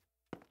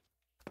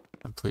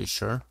 I'm pretty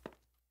sure.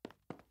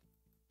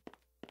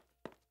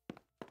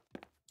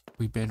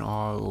 We've been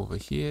all over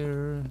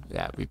here.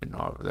 Yeah, we've been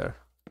all over there.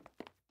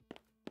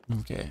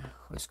 Okay,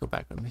 let's go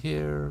back in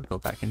here. Go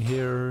back in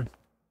here.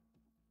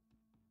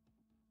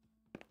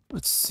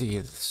 Let's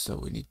see. So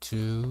we need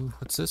to...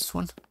 What's this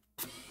one?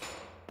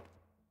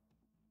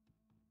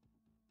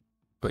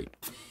 Wait.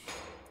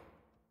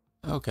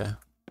 Okay.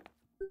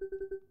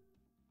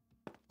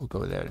 We'll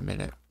go there in a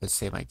minute. Let's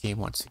save my game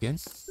once again.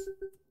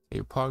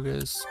 Save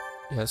progress.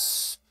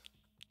 Yes.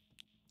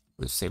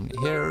 We're saving it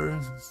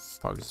here.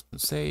 Progress has been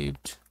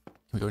saved.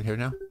 Can we go in here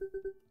now?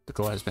 The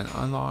door has been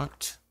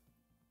unlocked.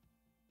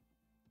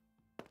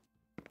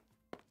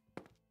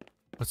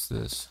 What's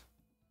this?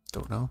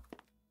 Don't know.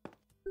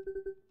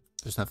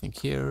 There's nothing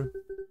here.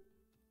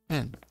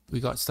 And we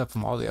got stuff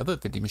from all the other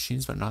vending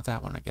machines, but not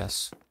that one, I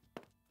guess.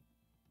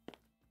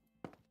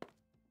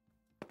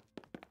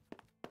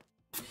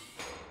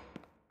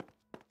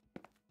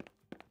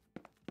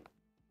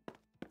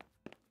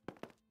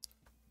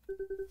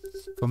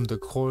 From the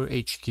core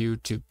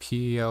HQ to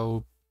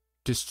PL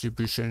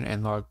distribution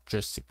and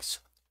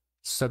logistics.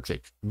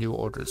 Subject: new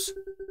orders.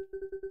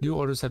 New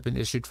orders have been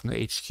issued from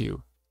the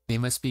HQ. They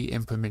must be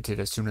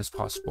implemented as soon as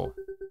possible.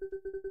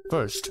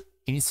 First,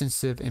 any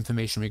sensitive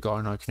information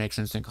regarding our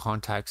connections and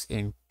contacts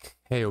in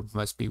KO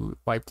must be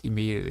wiped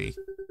immediately.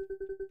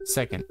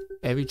 Second,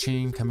 every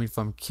chain coming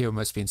from KO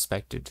must be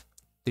inspected.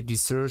 The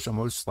deserters are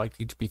most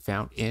likely to be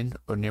found in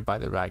or nearby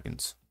the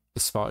wagons.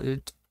 If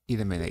spotted,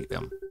 eliminate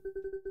them.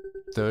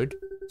 Third,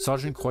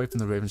 Sergeant Coy from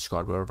the Raven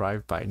Squad will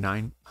arrive by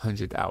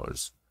 900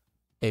 hours.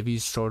 Every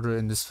soldier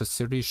in this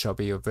facility shall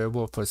be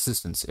available for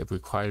assistance if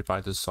required by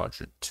the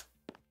sergeant.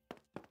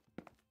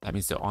 That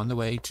means they're on the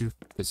way to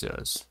visit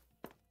us.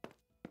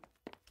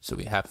 So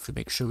we have to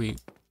make sure we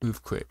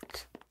move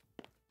quick.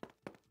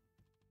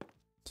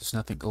 There's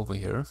nothing over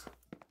here.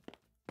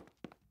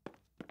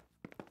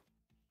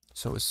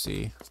 So let's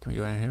see. Can we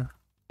go in here?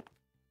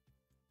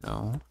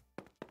 No.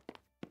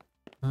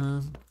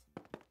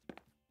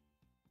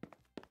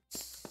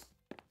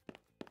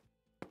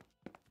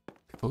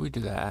 Before we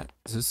do that,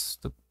 is this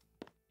the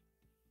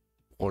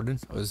warden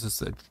or is this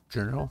the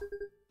general?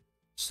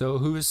 So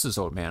who is this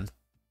old man?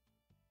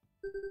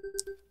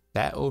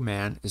 That old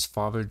man is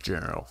Father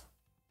General.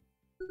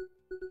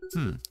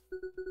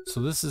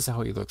 So this is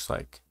how he looks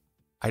like.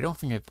 I don't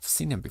think I've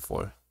seen him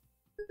before.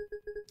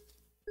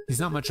 He's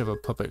not much of a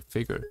public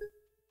figure,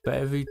 but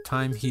every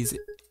time he's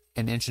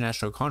in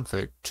international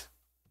conflict,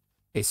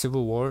 a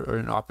civil war, or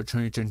an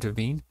opportunity to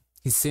intervene,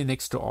 he's sitting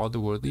next to all the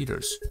world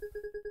leaders,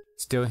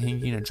 still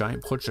hanging a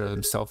giant portrait of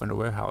himself in a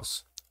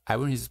warehouse. I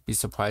wouldn't be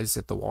surprised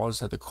if the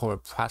walls at the core are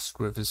plastered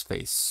with his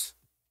face.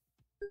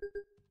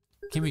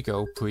 Can we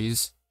go,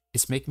 please?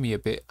 It's making me a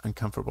bit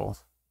uncomfortable.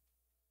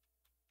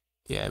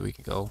 Yeah, we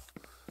can go.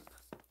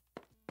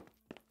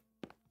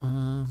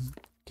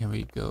 Can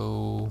we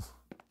go?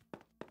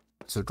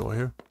 Is there a door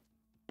here?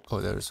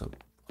 Oh, there's a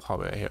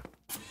hallway right here.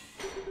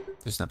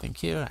 There's nothing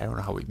here. I don't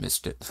know how we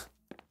missed it.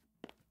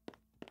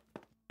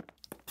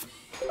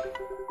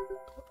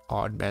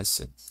 Odd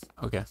medicine.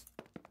 Okay.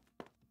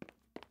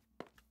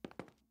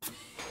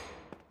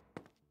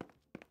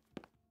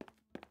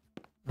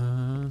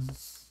 Can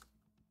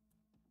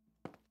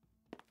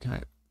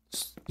I?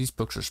 These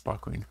books are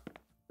sparkling.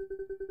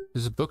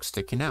 There's a book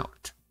sticking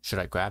out. Should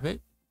I grab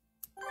it?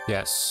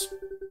 Yes.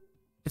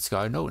 It's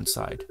got a note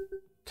inside.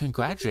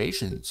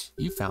 Congratulations,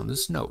 you found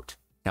this note.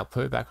 Now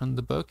put it back on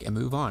the book and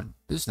move on.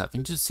 There's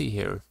nothing to see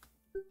here.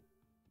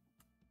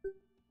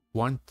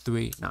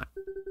 139.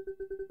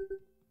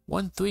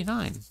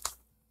 139.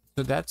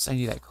 So that's, I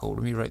need that code.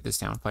 Let me write this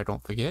down if I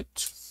don't forget.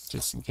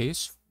 Just in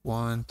case.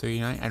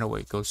 139. I know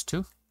where it goes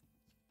to.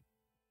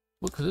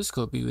 What could this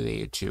code be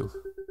related to?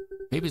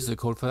 Maybe it's the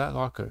code for that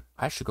locker.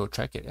 I should go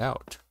check it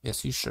out.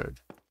 Yes, you should.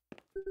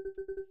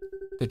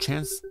 The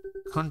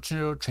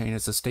Continental train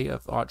is a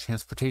state-of-the-art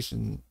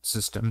transportation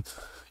system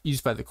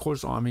used by the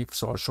Corps Army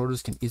so our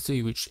soldiers can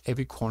easily reach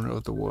every corner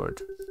of the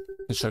world.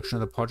 Construction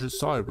of the project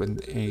started when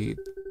an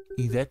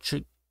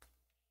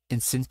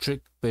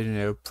eccentric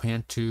billionaire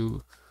planned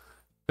to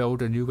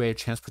build a new way of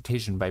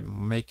transportation by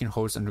making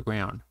holes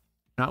underground,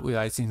 not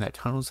realizing that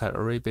tunnels had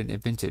already been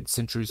invented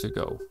centuries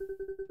ago.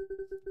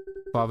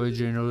 Father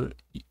General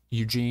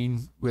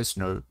Eugene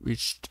Wisner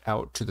reached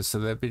out to the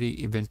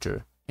celebrity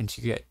inventor, and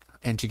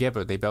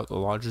together they built the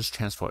largest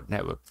transport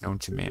network known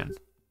to man.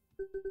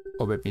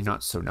 Or maybe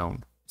not so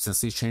known, since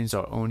these trains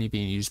are only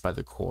being used by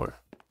the Corps.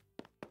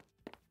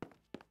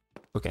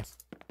 Okay.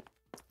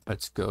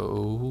 Let's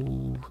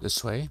go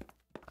this way.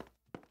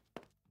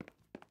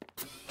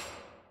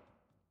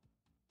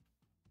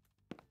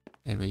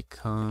 And we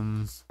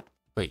come...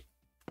 Wait.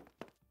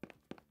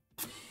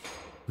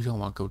 We don't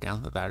want to go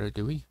down the ladder,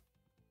 do we?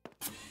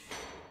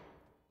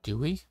 Do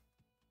we?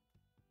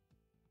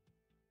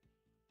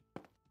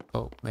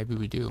 Oh, maybe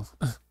we do.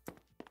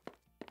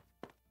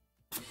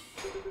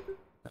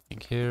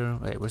 Nothing here.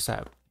 Wait, what's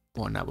that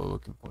one that we're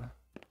looking for?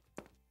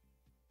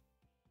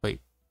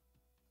 Wait.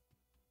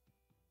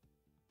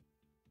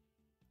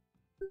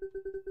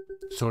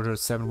 Soldier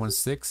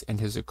 716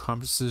 and his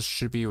accomplices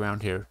should be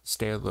around here.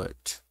 Stay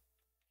alert.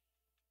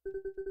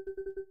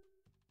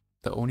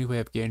 The only way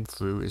of getting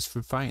through is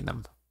through finding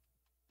them.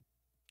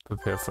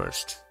 Prepare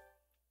first.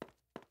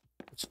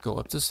 Let's go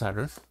up this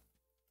ladder.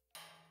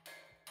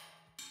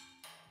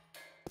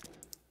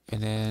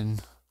 And then...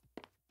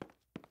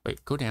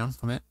 Wait, go down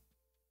from it.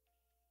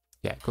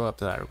 Yeah, go up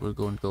the ladder. We're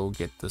going to go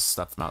get this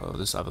stuff out of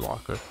this other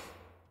locker.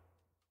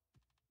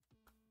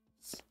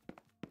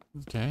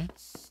 Okay.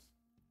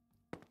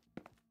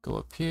 Go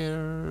up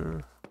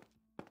here.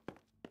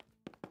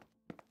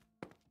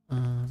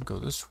 Go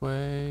this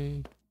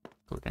way.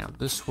 Go down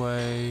this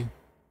way.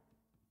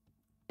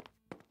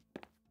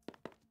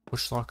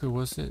 Which locker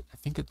was it? I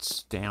think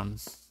it's down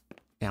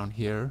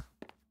here.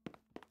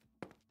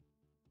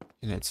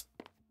 And it's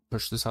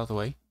push this out of the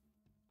way.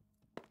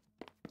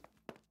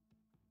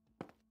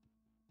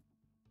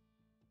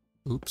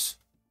 Oops.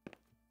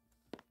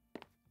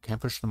 Can't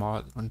push them all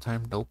at one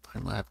time. Nope.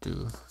 I'm gonna have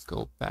to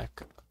go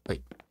back.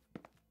 Wait.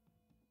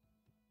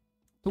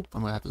 Nope.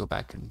 I'm gonna have to go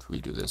back and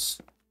redo this.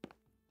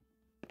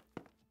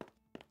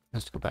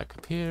 Let's go back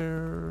up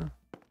here.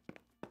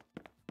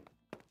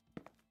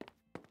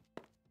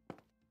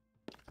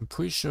 I'm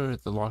pretty sure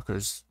the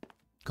locker's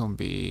gonna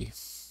be...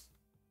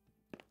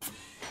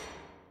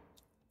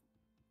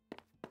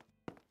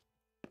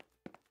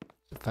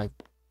 If I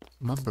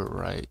remember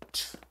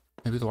right,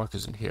 maybe the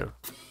locker's in here.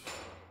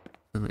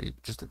 Maybe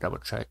just to double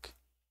check.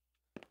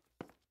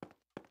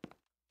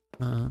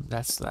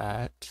 That's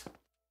that.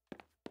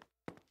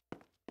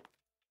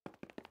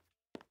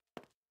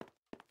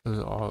 Those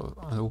are all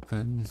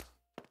open.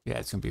 Yeah,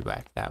 it's gonna be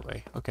back that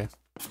way. Okay.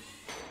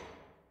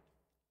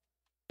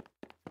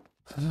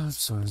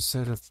 So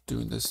instead of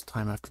doing this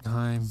time after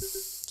time,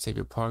 save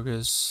your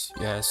progress.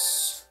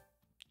 Yes.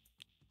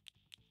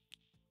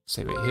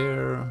 Save it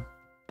here.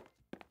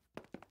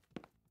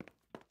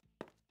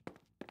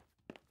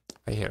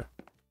 Right here.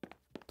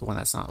 The one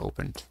that's not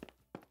opened.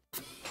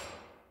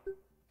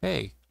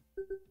 Hey,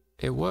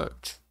 it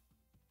worked.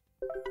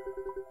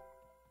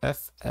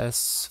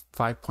 FS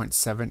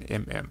 5.7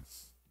 mm.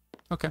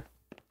 Okay.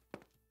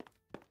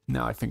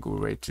 Now I think we're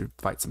ready to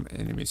fight some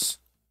enemies.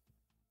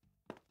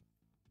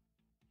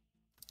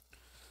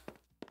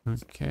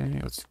 Okay,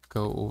 let's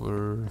go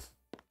over...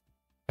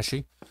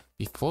 Actually,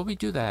 before we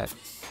do that,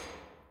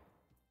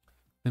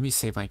 let me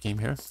save my game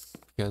here,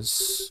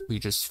 because we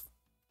just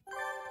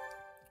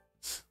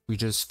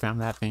found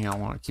that thing. I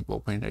want to keep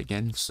opening it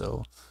again,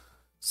 so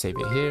save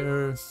it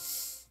here.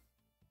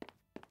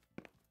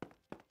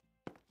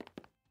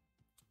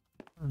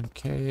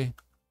 Okay.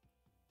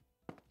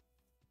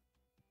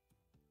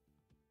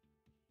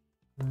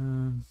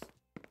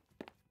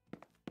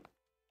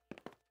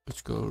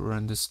 Let's go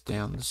run this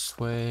down this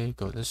way,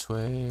 go this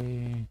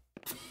way.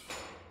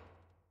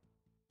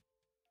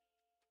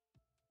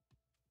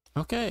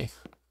 Okay.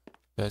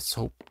 Let's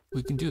hope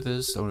we can do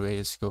this. The only way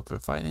is to go for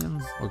fighting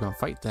them. We're gonna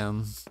fight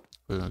them.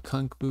 We're gonna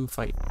kung fu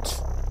fight.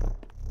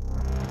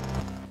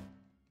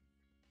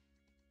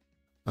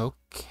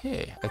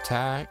 Okay,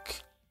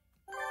 attack.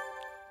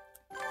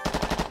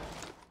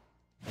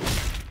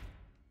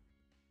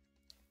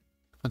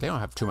 Oh, they don't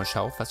have too much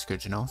health. That's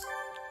good to know.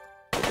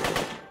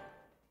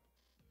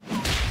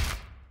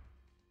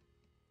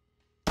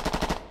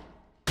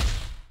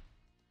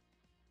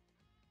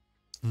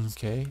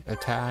 Okay,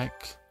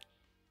 attack.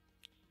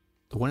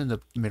 The one in the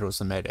middle is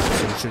the medic,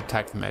 so we should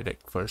attack the medic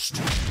first.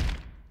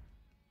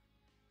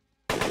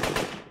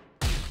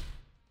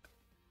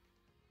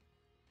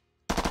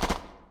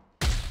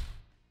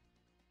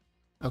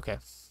 Okay.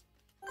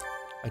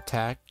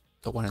 Attack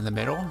the one in the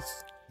middle.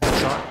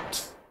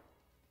 Shot.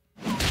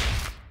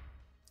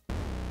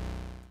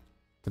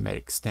 The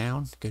medic's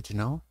down. Good to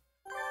know.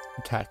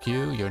 Attack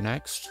you. You're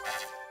next.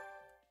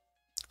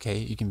 Okay,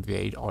 you can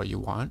evade all you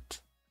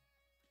want.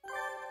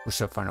 We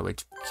should find a way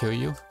to kill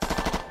you.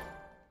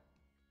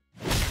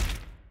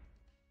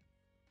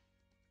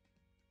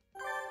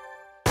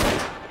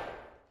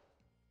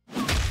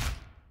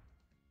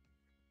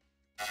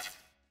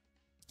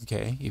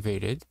 Okay,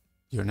 evaded.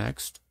 You're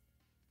next.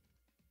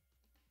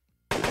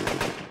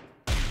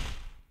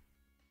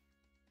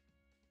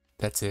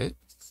 That's it.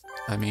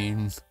 I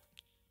mean...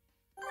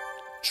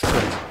 Sure.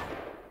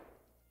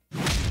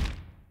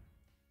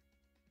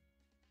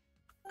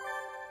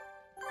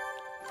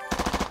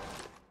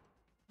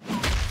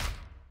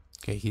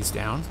 Okay, he's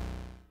down.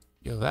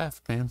 You're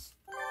left, man.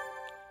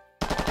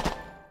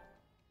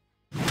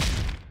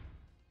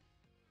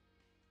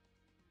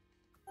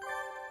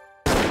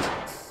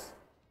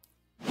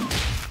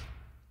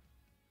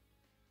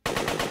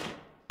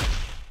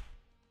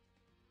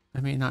 I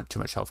mean, not too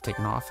much health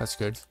taken off. That's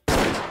good.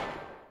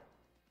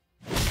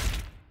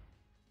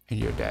 And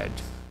you're dead.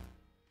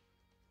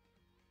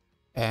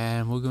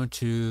 And we're going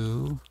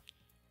to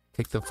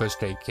Take the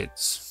first aid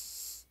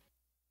kits.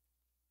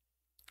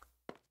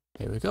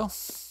 There we go.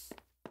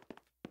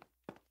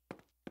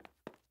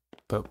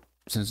 But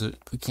since it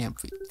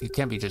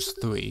can't be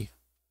just 3.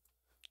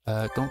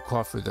 Don't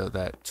call for though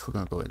that we're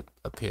gonna go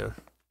up here.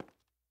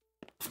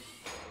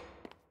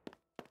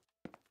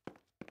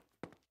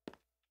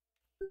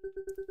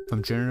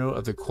 From General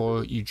of the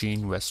Corps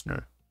Eugene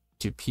Westner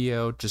to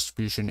PL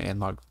Distribution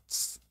and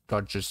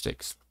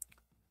Logistics.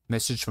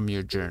 Message from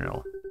your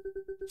General.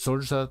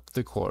 Soldiers of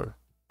the Corps,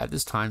 at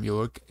this time your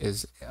work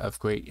is of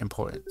great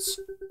importance.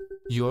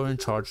 You are in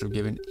charge of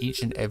giving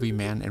each and every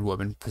man and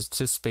woman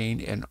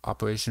participating in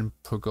Operation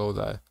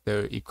Pergola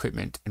their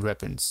equipment and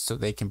weapons so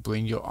they can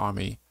bring your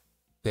army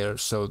their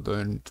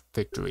so-learned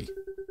victory.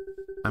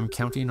 I'm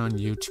counting on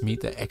you to meet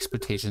the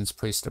expectations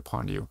placed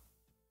upon you.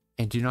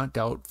 And do not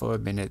doubt for a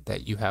minute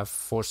that you have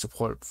full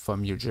support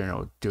from your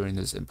general during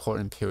this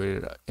important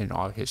period in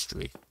our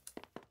history.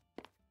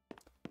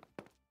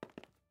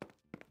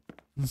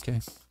 Okay,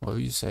 what do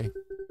you say?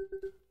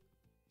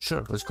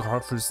 Sure, let's go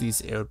hard for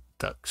these air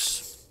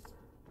ducts.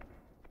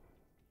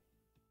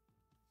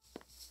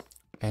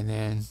 And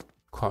then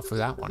call for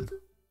that one.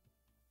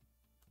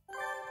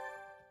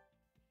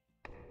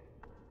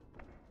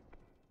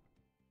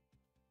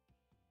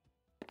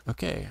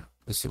 Okay,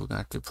 let's see, we're gonna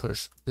have to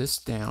push this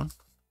down.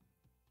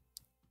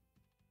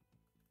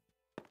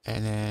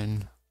 And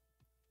then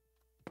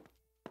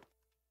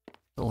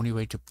the only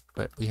way to,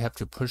 but we have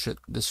to push it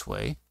this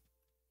way.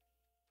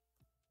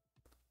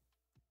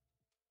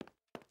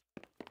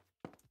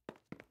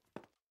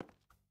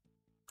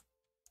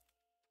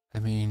 I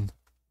mean,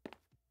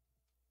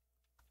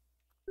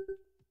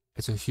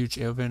 it's a huge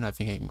air vent. I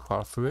think I can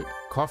crawl through it.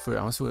 Crawl through it.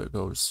 I want to see where it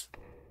goes.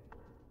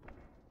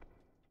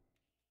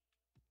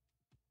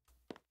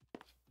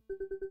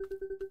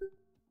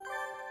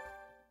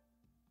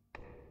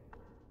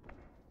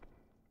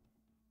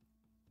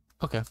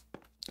 Okay.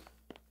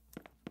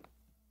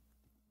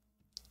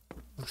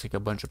 Looks like a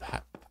bunch of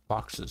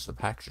boxes of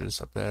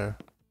packages up there.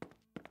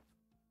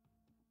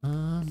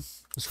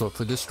 Let's go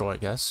for this door, I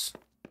guess.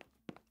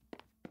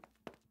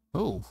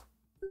 Oh.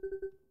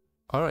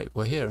 Alright,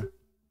 we're here.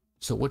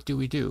 So what do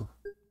we do?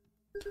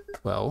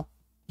 Well,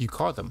 you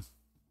call them.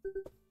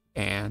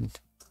 And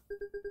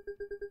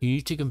you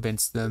need to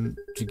convince them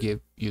to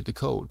give you the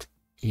code.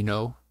 You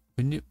know,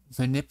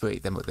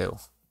 manipulate them a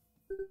little.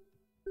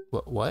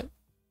 What?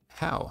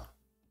 How?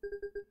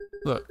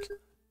 Look,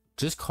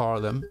 just call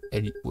them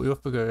and we'll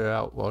figure it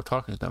out while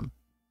talking to them.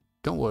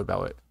 Don't worry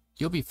about it.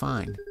 You'll be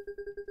fine.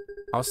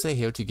 I'll stay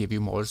here to give you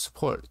more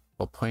support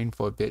while playing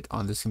for a bit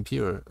on this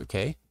computer,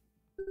 okay?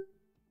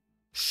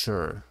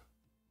 Sure.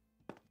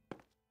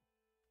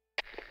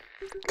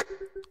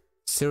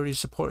 Serious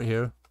support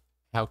here.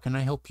 How can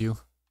I help you?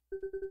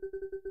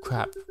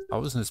 Crap, I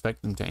wasn't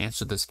expecting them to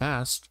answer this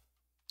fast.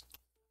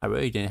 I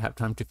really didn't have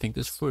time to think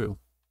this through.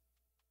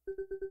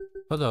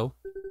 Hello,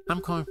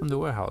 I'm calling from the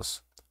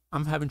warehouse.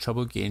 I'm having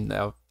trouble getting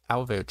the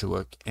elevator to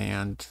work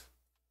and...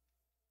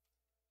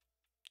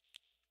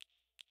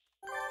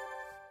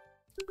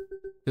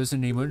 There's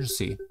an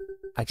emergency.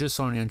 I just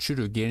saw an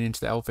intruder getting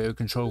into the elevator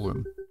control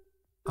room.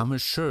 I'm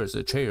as sure as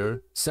a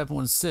traitor.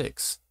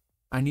 716.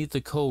 I need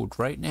the code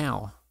right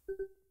now.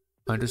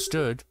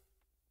 Understood.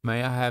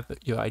 May I have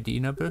your ID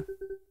number?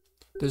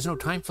 There's no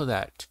time for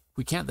that.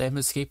 We can't let him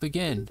escape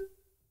again.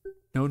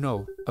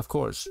 No, of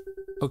course.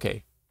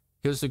 Okay,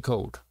 here's the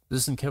code.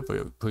 Listen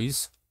carefully,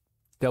 please.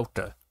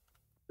 Delta.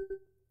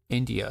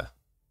 India.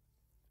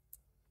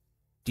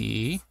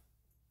 D.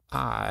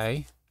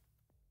 I.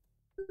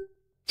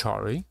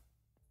 Charlie.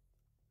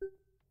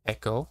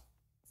 Echo.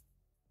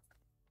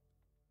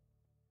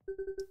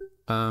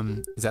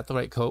 Is that the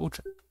right code?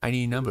 I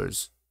need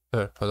numbers.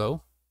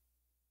 Hello?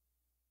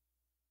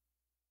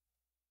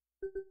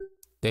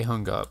 They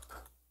hung up.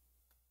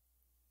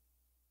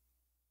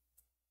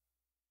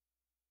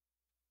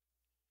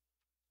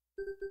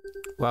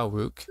 Wow,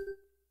 Rourke.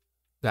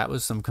 That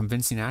was some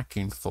convincing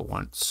acting for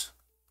once.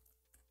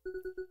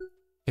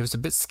 It was a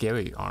bit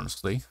scary,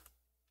 honestly.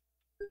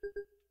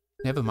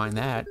 Never mind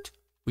that.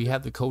 We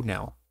have the code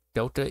now.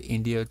 Delta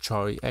India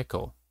Charlie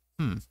Echo.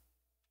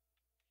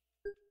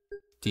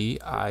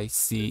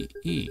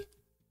 D-I-C-E.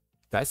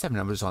 Guys have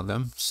numbers on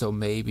them, so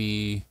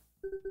maybe...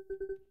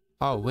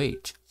 Oh,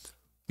 wait.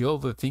 You're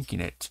overthinking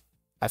it.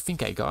 I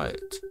think I got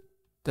it.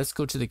 Let's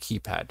go to the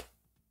keypad.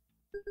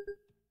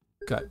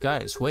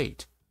 Guys,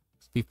 wait.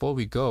 Before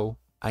we go,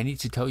 I need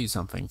to tell you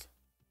something.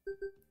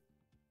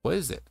 What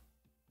is it?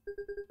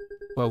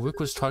 While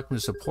Rourke was talking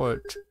to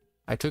support,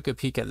 I took a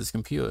peek at this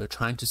computer,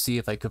 trying to see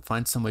if I could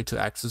find some way to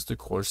access the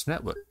course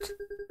network.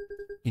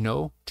 You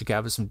know, to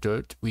gather some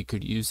dirt we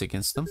could use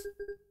against them.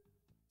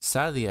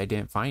 Sadly, I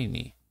didn't find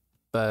any,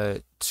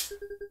 but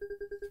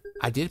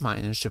I did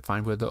manage to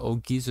find where the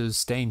old geezer is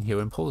staying here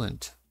in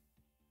Poland.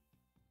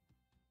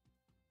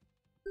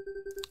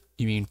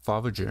 You mean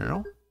Father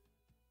General?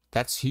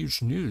 That's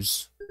huge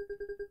news.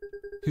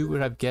 Who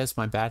would have guessed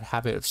my bad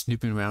habit of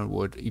snooping around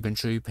would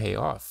eventually pay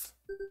off?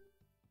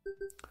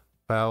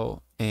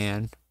 Well,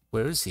 and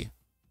where is he?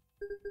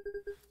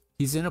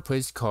 He's in a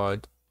place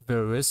called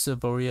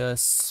Verisivoria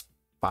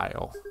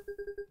Spile.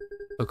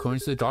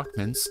 According to the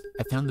documents,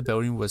 I found the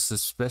building was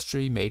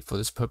especially made for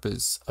this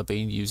purpose of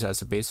being used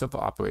as a base of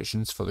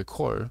operations for the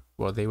Corps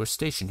while they were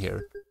stationed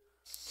here.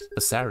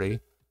 But sadly,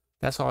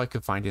 that's all I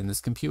could find in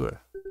this computer.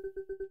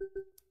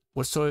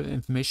 What sort of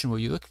information were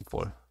you looking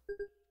for?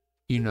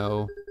 You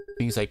know,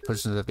 things like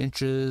persons of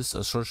interest,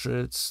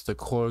 associates the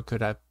Corps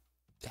could have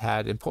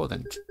had in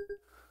Poland.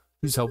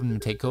 Who's helping them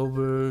take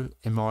over,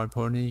 and more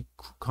importantly,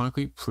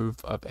 concrete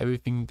proof of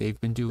everything they've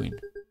been doing.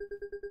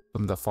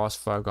 From the false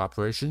flag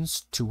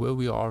operations to where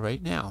we are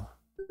right now.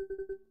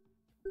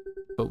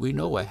 But we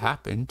know what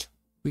happened.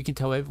 We can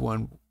tell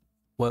everyone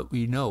what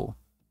we know,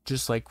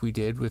 just like we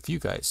did with you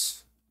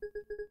guys.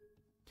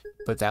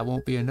 But that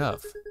won't be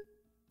enough.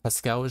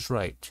 Pascal is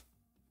right.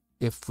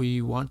 If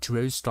we want to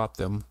really stop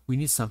them, we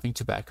need something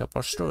to back up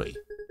our story.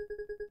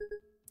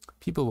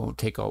 People won't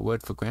take our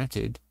word for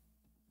granted,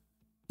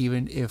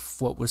 even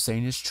if what we're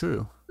saying is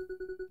true.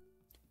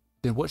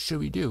 Then what should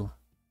we do?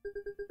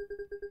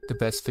 The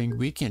best thing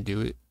we can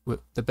do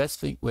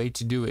way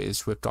to do it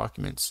is with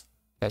documents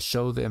that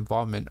show the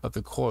involvement of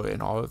the Corps in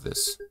all of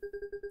this.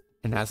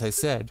 And as I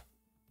said,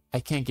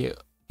 I can't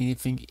get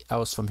anything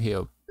else from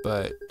here,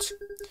 but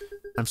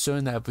I'm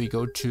certain that if we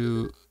go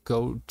to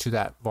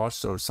that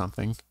vault or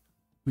something,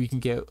 we can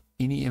get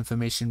any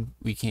information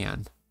we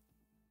can.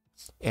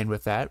 And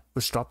with that,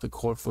 we'll stop the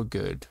Corps for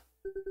good.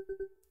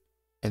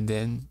 And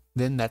then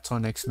that's our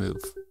next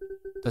move.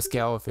 Let's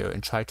get out of here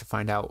and try to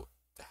find out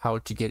how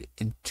to get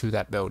into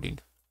that building.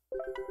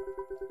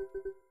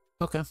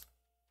 Okay.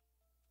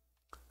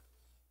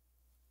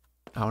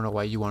 I don't know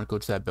why you want to go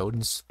to that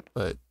building,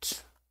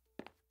 but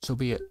so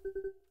be it.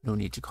 No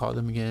need to call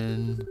them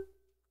again.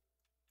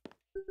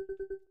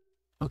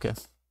 Okay.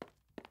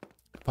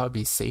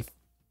 Probably safe.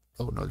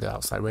 Oh no, they're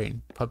outside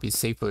waiting. Probably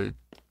safer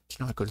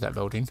to not go to that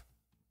building.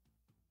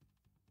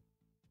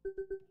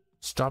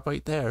 Stop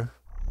right there.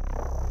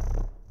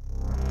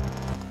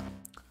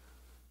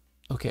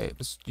 Okay,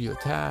 let's do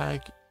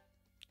attack.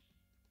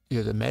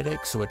 You're the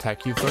medic, so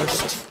attack you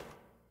first.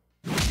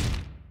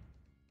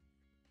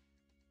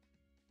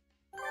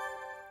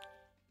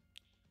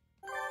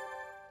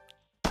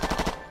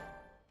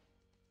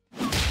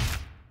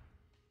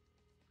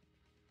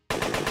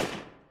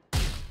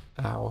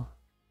 Ow.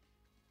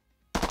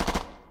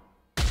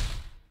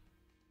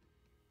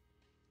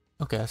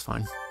 Okay, that's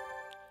fine.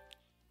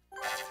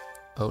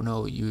 Oh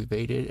no, you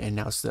evaded, and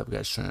now it's the other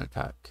guy's trying to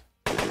attack.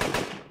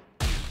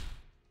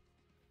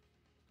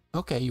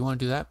 Okay, you want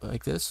to do that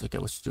like this? Okay,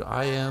 let's do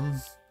I'm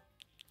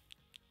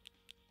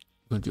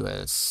going to do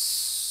a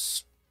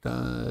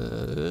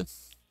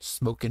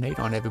smoke grenade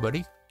on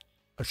everybody.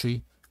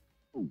 Actually,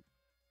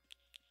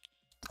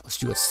 let's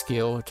do a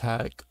skill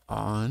attack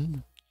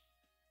on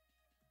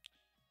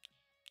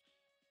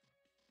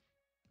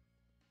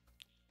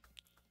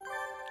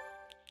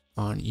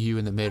you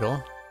in the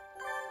middle.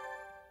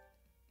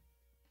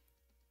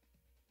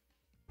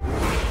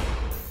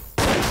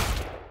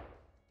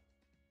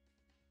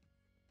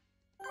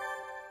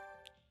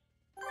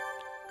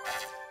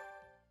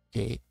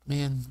 Okay,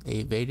 man, they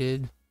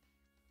evaded.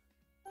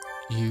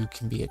 You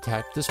can be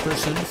attacked. This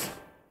person.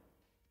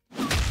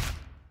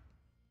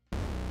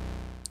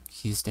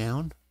 He's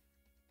down.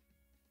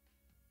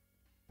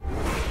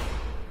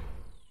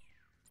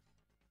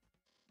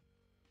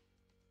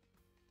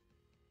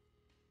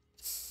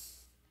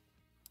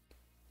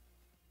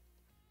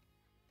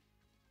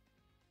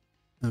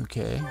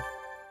 Okay.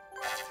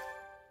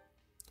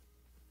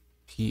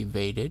 He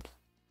evaded.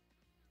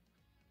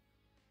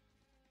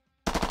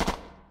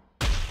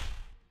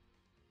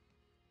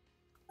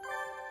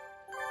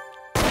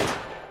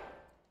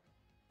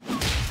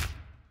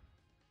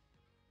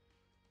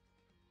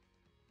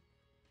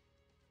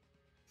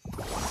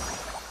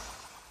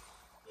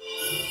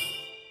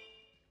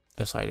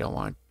 That's why I don't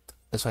want.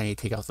 That's why I need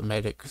to take out the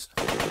medics.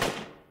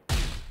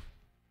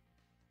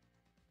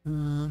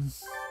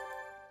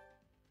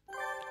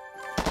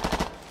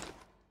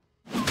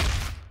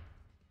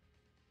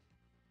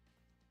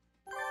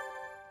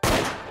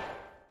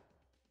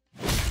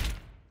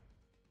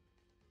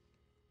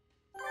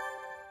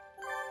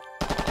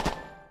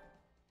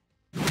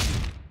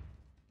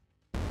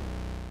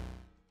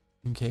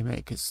 Okay,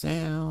 make it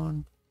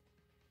down.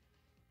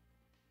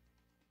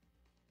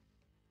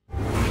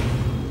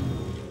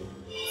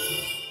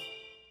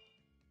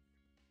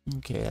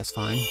 Okay, that's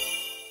fine.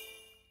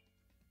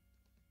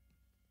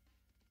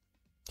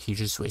 He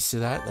just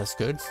wasted that. That's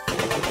good.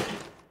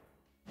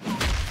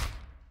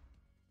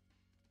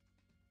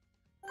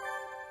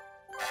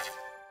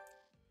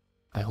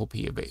 I hope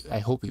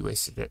he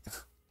wasted it.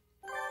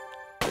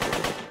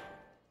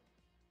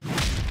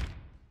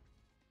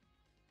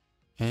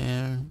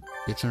 And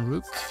your turn,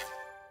 Rourke.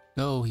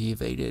 No, he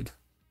evaded.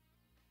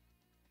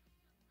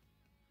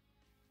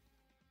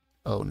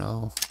 Oh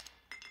no.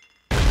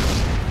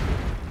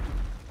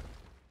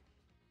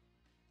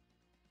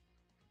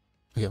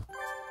 Okay,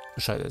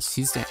 let's try this.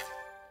 He's down.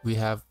 We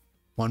have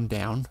one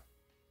down.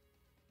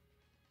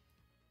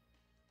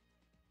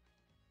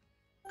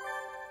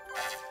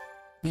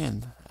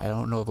 Man, I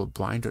don't know if we're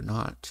blind or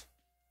not.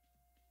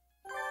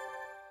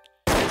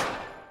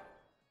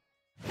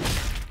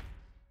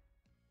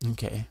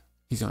 Okay,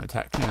 he's gonna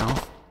attack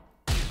now.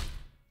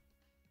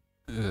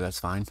 That's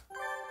fine.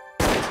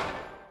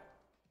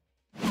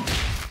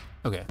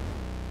 Okay.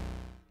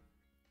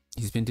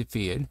 He's been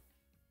defeated.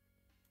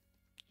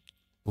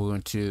 We're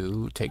going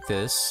to take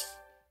this.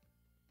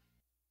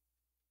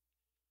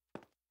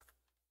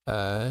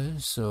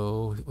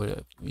 So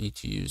what we need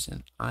to use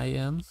an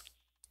IM.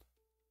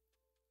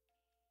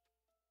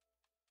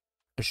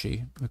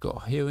 Actually, we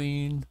got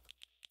healing.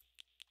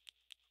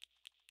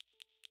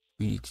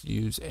 We need to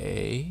use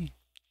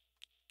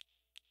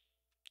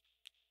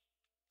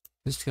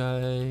this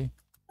guy,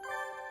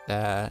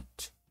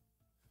 that,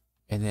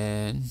 and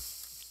then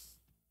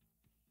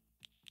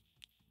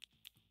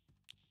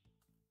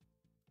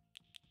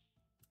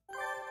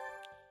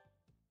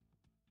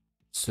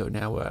so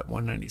now we're at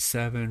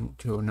 197,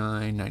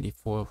 209,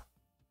 94.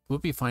 We'll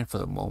be fine for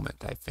the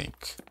moment, I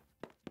think.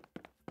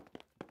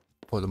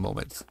 For the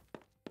moment.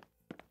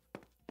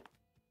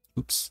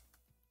 Oops.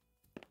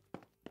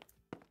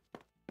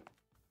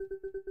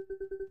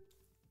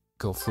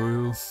 Go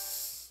through.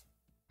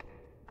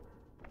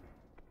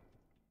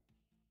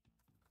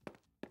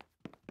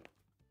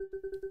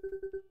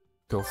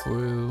 Go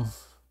through.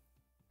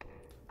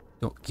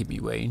 Don't keep me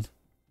waiting.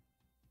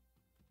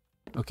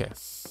 Okay.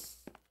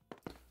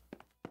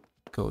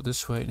 Go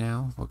this way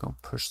now. We're gonna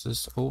push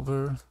this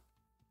over.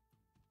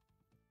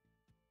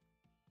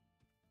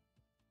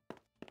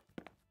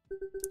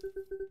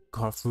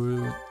 Carve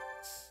through.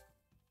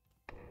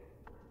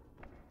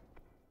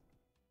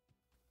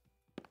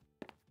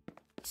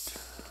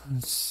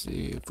 Let's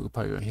see if we're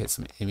probably gonna hit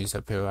some enemies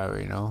up here. I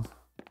already know.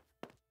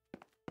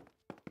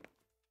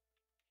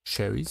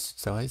 Cherries,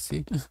 is that what I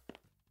see?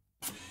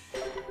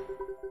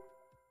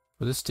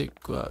 Ballistic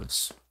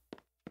gloves.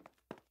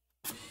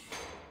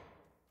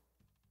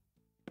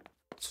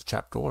 It's a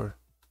trapdoor.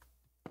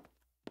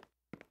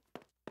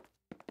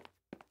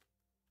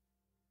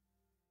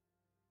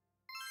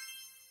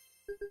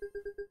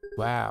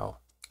 Wow,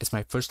 it's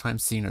my first time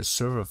seeing a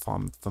server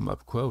farm from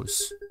up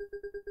close.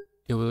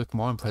 It would look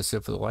more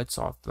impressive with the lights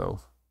off, though.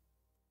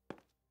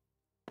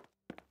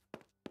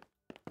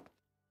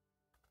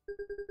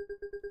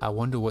 I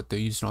wonder what they're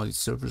using all these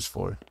servers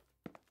for.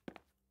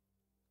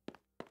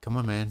 Come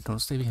on, man, don't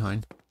stay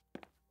behind.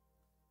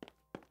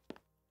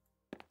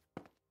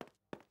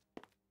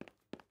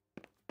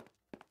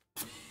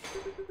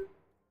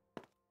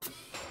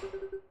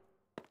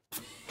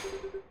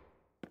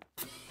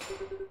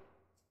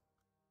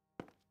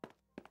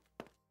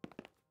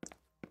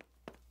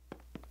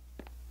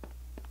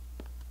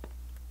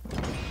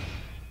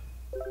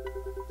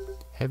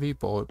 Heavy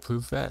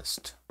bulletproof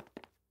vest.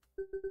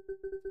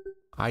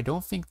 I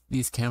don't think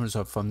these cameras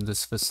are from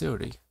this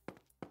facility.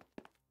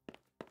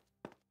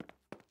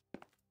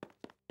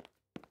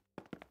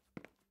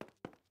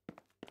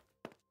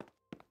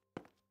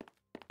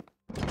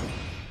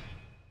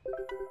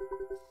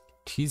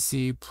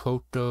 TC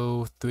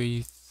Proto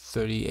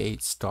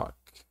 338 stock.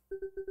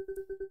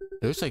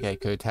 It looks like I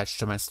could attach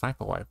to my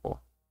sniper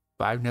rifle,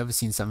 but I've never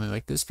seen something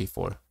like this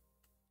before.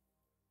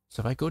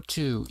 So if I go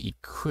to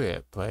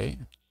equip, right?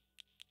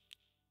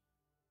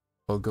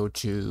 Or go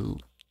to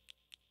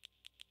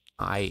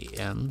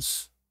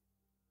IMs,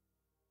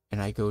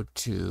 and I go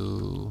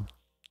to,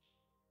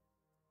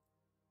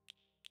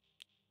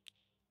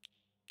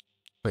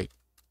 wait,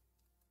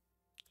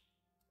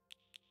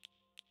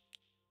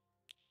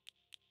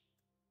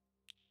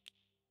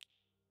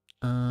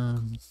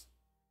 can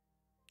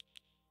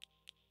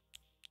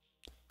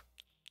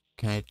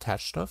I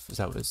attach stuff? Is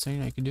that what it's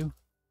saying I can do?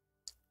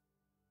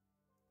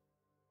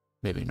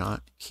 Maybe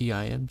not. Key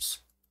IMs.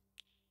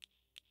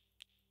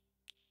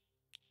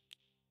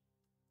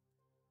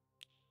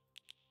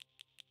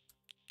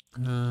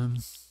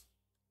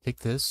 Take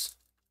this.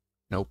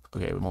 Nope.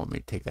 Okay, it won't want me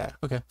to take that.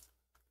 Okay.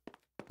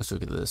 Let's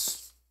look at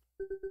this.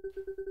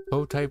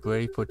 Prototype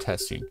ready for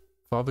testing.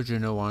 Father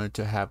Juno wanted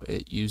to have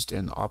it used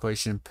in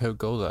Operation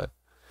Pergola,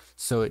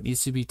 so it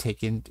needs to be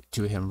taken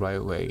to him right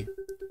away.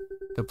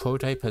 The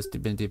prototype has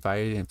been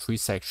divided in 3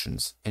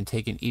 sections and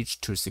taken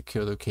each to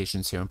secure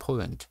locations here in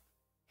Poland.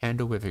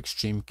 Handle with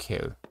extreme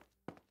care.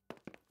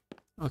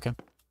 Okay.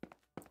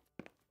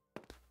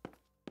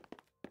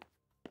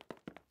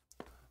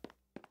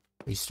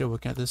 Are you still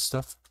working at this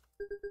stuff?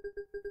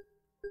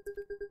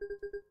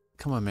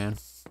 Come on, man.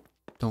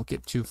 Don't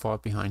get too far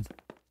behind.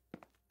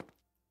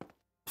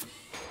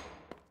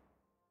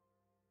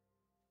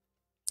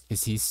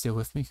 Is he still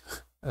with me?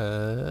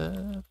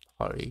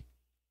 Party.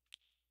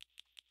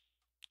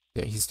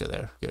 Yeah, he's still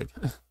there. Good.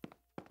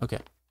 Okay.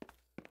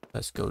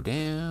 Let's go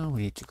down.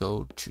 We need to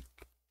go to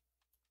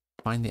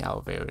find the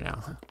elevator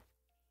now.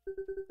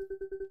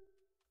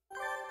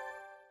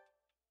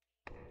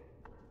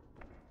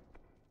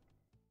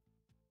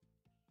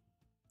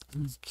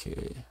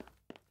 Okay.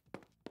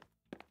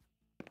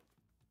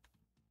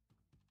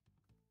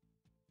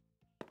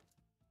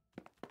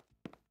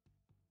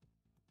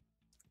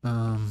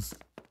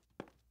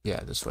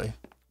 Yeah, this way.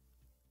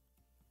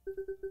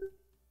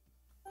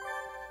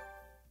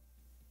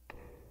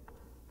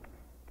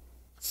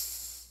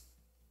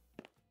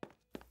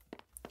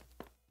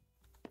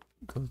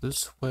 go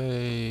this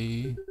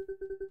way.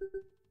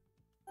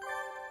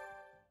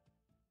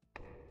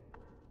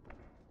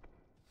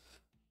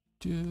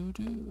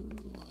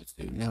 Let's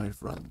see, now we have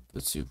to run.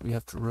 Let's see if we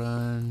have to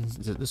run.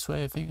 Is it this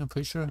way? I think, I'm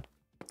pretty sure.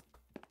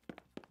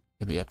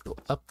 Maybe we have to go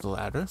up the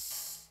ladder.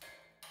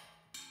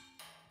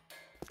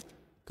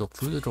 Go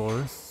through the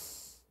door.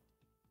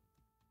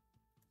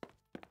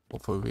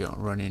 Hopefully we don't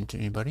run into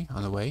anybody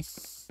on the way.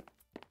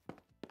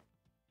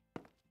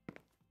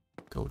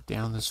 Go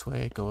down this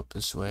way, go up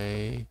this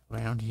way,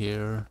 around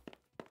here.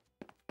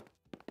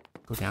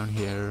 Go down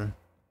here.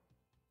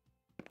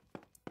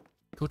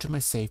 Go to my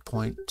save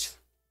point.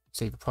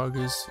 Save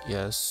progress,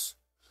 yes.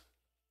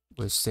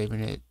 We're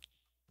saving it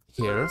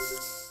here.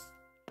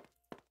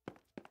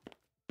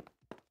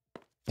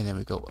 And then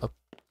we go up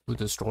to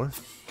the store.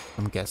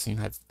 I'm guessing,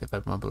 if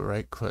I remember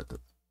right,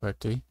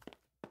 correctly.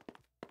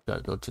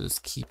 Gotta go to this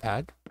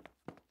keypad.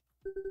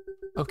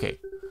 Okay,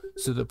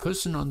 so the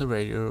person on the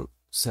radio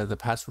said the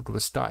password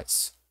was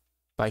dice,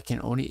 but I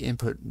can only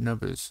input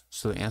numbers,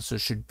 so the answer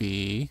should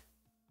be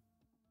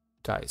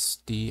dice.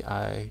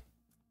 D-I-C-E.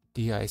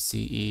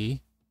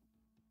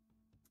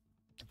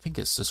 I think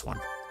it's this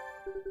one.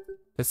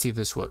 Let's see if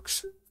this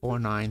works.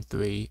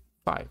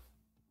 4935.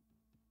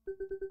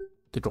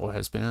 The door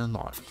has been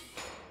unlocked.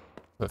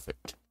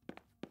 Perfect.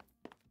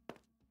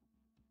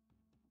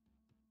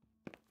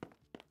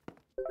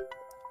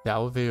 The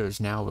elevator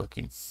is now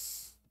working.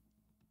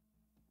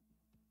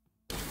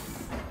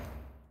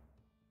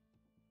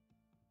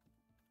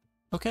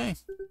 Okay.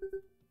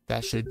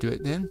 That should do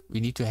it then. We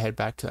need to head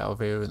back to the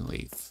elevator and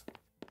leave.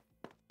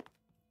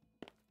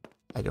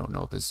 I don't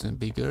know if it's going to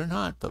be good or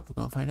not, but we're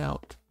going to find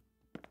out.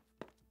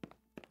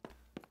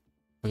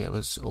 Okay,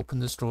 let's open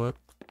this door up.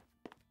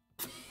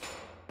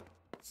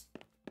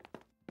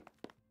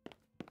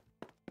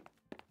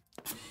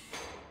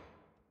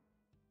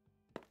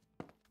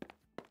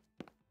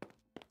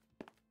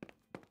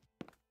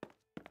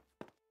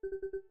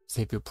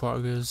 Save your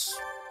progress.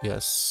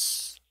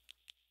 Yes.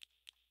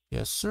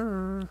 Yes,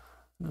 sir.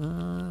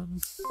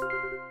 Progress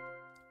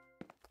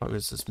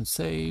has been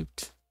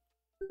saved.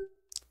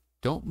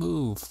 Don't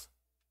move.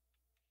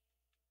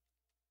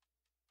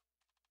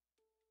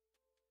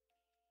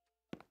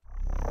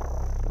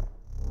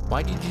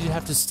 Why did you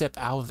have to step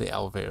out of the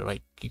elevator?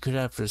 Like, you could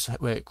have just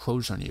let it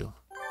close on you.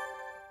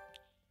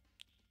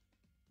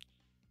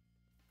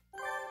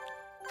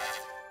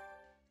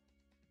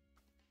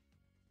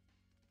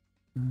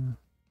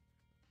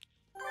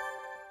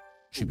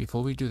 Actually,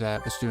 before we do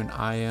that, let's do an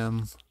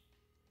IM.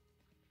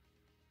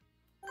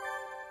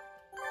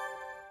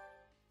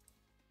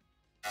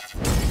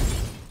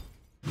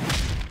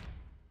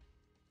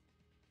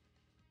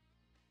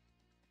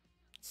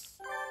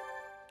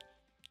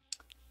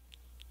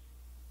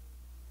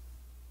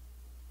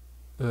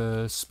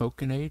 Smoke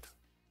grenade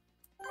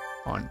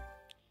on.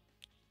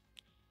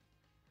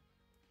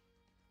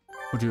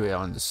 We'll do it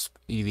on this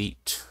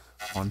elite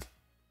on.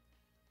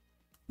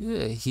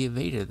 Yeah, he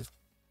evaded.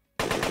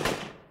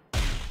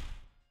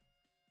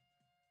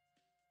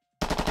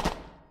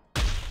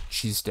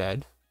 She's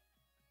dead.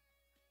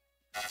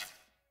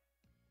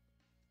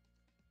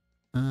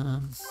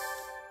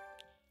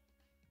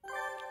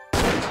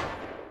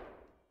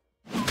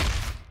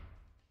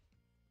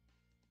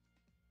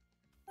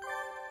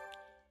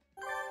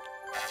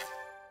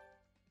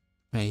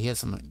 Man, he has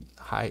some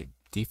high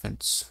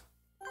defense.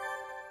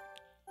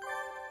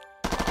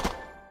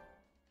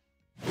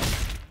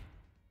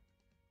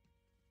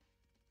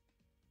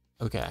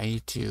 Okay, I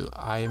need to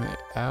IM it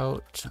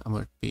out. I'm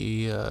gonna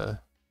be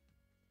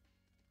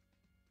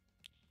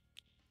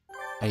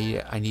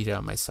I need it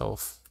on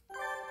myself.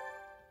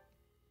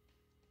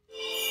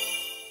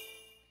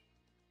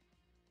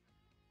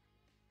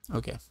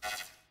 Okay.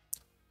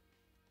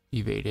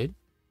 Evaded.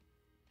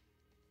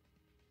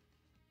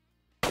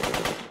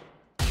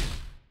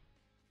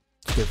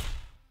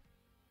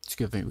 It's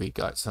good thing we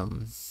got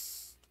some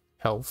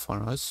health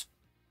on us.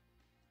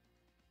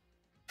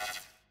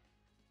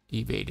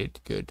 Evaded,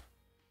 good.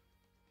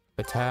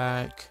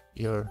 Attack,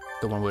 you're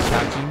the one we're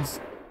attacking.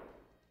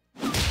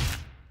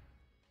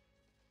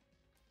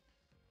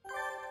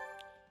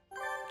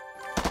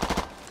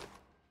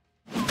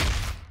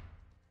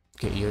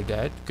 Okay, you're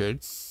dead,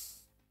 good.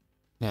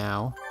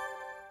 Now.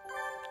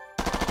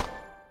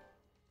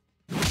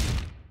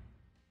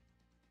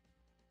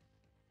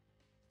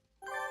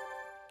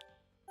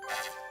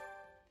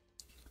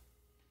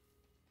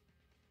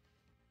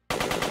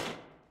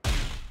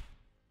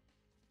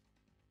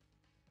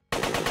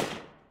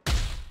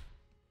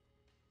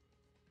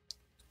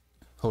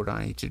 Hold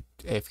on, I need to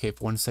AFK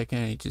for 1 second.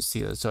 I need to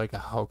see there's like a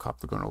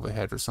helicopter going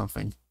overhead or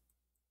something.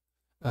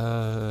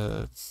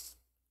 See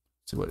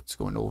what's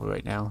going over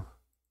right now.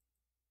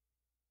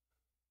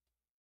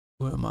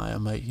 Where am I?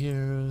 I'm right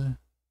here.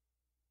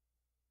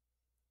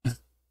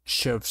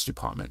 Sheriff's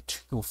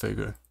Department. Go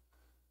figure.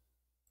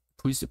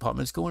 Police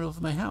Department's going over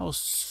my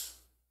house.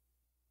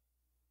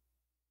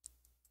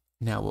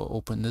 Now we'll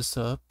open this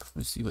up.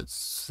 Let's see what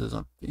says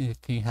on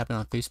anything happened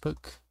on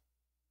Facebook.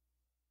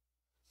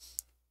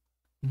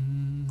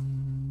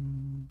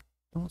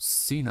 Don't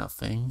see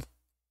nothing.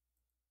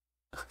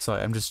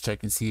 Sorry, I'm just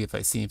checking to see if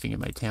I see anything in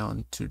my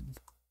town. If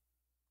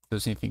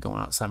there's anything going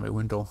outside my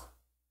window.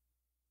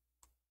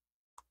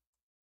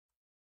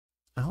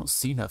 I don't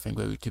see nothing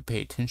really to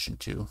pay attention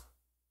to.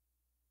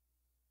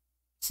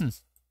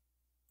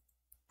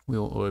 We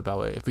won't worry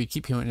about it. If we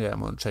keep hearing it,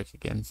 I'm gonna check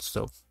again.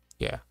 So,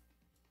 yeah.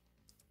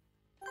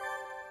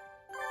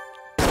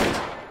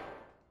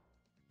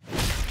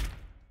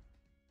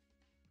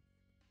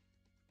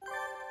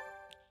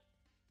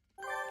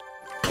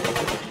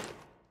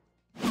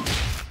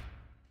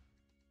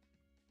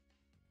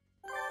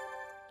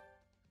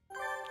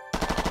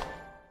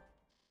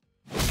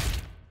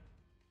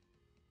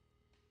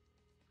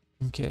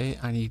 Okay,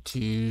 I need to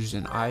use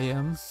an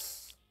IM.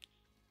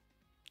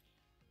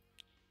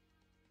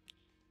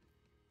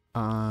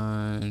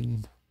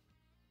 On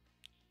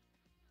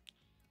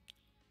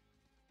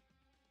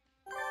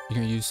we're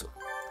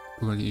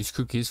gonna use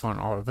cookies for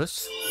all of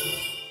us.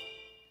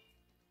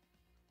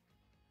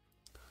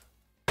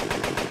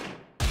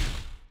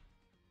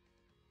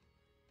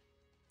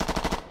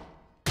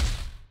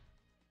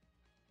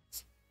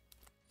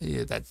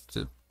 Yeah, I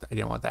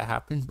didn't want that to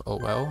happen. Oh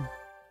well.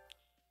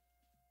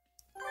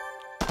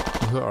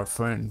 You're our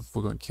friend.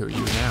 We're gonna kill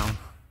you now.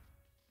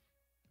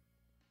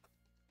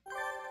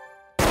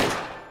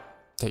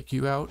 Take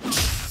you out.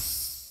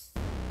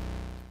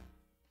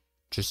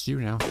 Just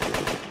you now.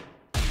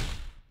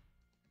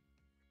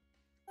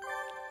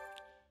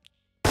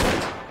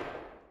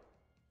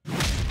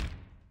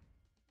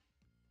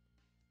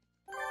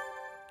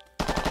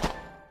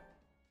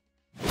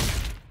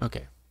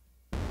 Okay.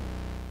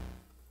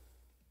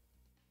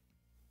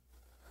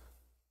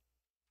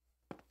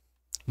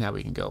 Now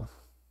we can go.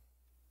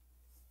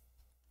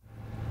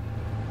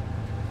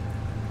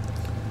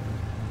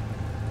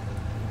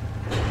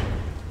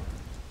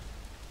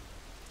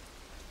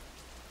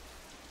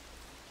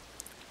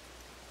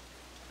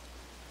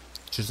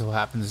 Just so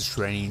happens it's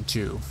raining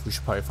too. We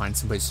should probably find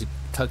some place to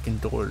tuck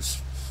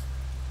indoors.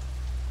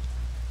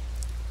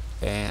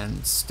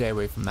 And stay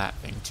away from that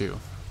thing too.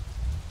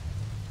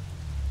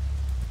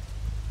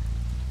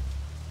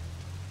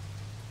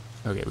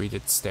 Okay, we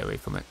did stay away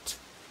from it.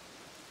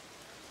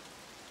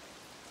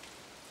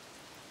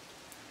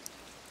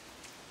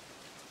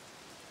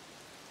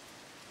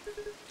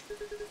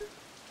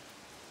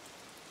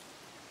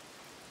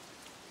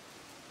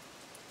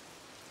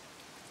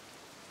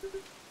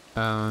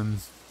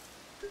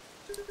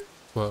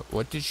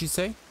 What did she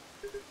say?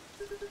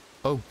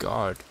 Oh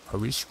God, are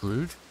we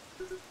screwed?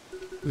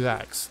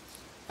 Relax.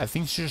 I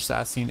think she's just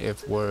asking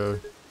if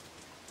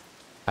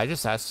I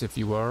just asked if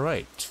you were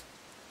alright.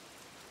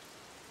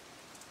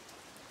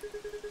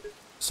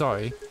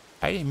 Sorry,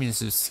 I didn't mean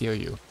to scare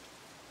you.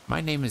 My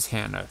name is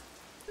Hannah.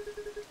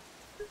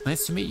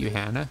 Nice to meet you,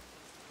 Hannah.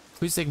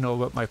 Please ignore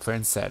what my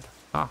friend said.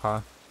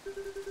 Haha.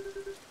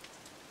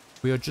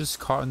 We are just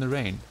caught in the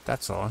rain,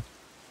 that's all.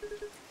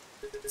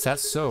 Is that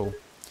so?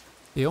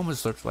 It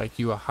almost looked like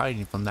you were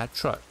hiding from that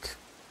truck.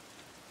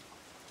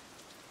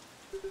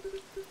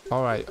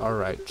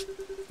 Alright.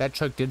 That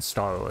truck did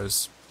startle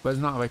us, but it's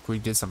not like we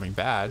did something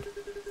bad.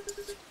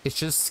 It's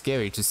just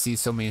scary to see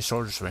so many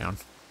soldiers around.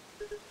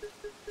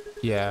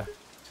 Yeah,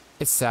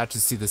 it's sad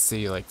to see the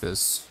city like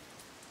this.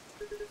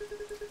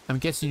 I'm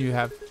guessing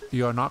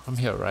you are not from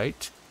here,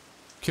 right?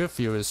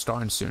 Curfew is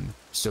starting soon,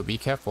 so be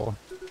careful.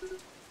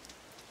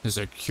 Is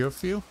there a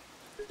curfew?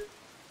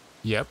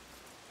 Yep.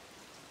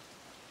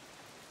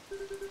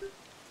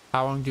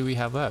 How long do we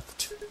have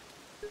left?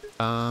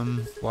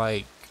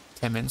 Like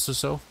 10 minutes or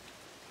so?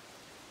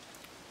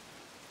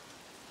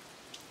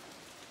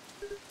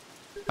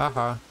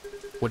 Haha,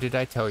 what did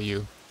I tell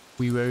you?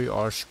 We really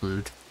are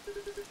screwed.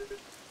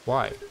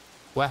 Why?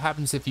 What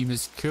happens if you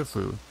miss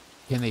curfew?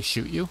 Can they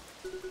shoot you?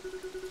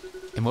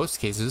 In most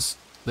cases,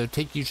 they'll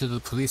take you to the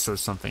police or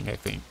something, I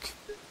think.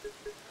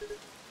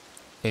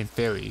 In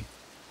theory.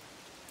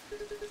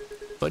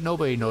 But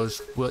nobody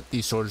knows what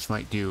these soldiers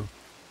might do,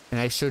 and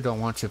I sure don't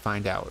want to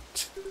find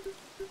out.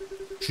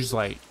 She's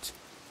right.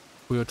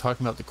 We were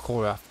talking about the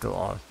Corps after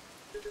all.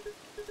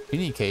 In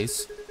any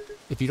case,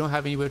 if you don't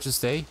have anywhere to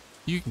stay,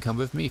 you can come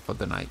with me for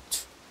the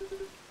night.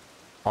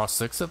 All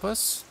 6 of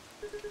us?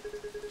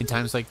 In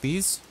times like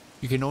these,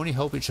 you can only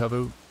help each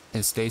other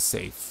and stay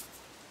safe.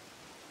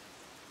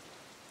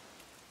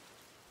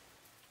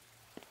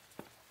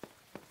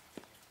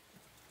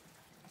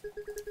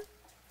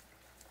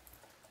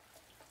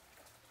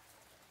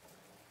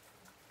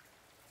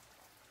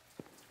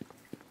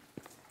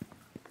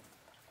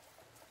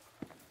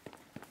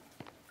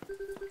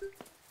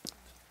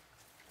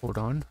 Hold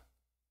on.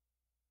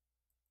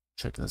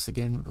 Checking this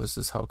again. Was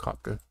this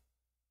helicopter?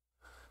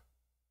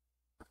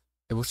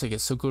 It looks like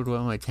it's circled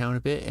around my town a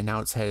bit and now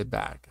it's headed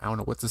back. I don't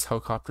know what this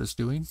helicopter is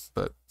doing,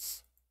 but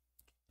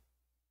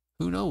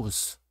who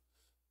knows?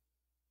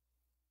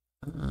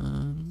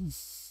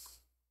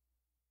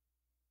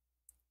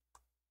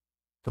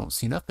 Don't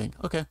see nothing.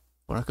 Okay,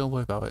 we're not gonna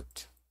worry about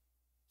it.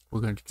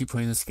 We're going to keep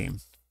playing this game.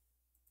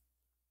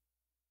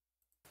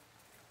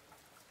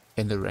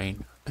 In the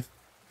rain.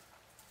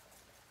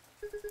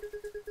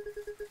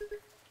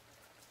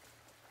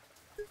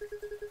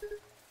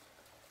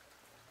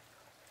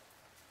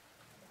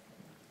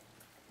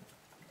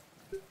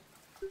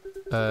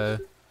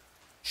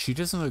 She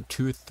doesn't look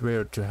too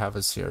thrilled to have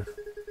us here.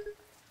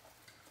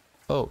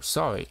 Oh,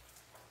 sorry.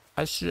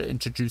 I should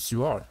introduce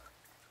you all.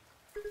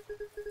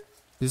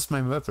 This is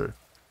my mother.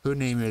 Her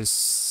name is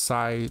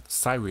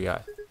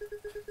Syria.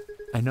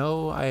 I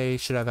know I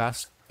should have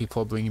asked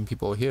before bringing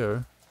people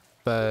here,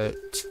 but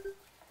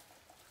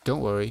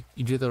don't worry,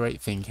 you did the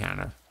right thing,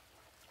 Hannah.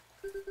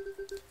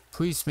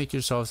 Please make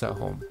yourselves at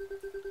home.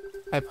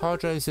 I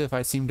apologize if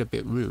I seemed a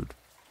bit rude.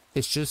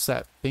 It's just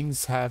that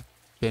things have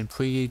been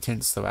pretty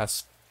tense the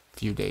last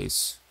few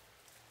days.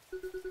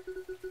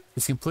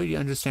 It's completely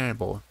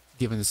understandable,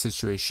 given the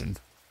situation.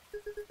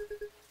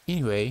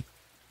 Anyway,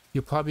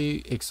 you're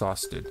probably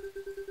exhausted.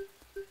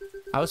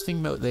 I was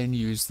thinking about letting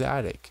you use the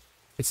attic.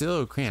 It's a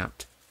little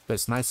cramped, but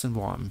it's nice and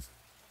warm.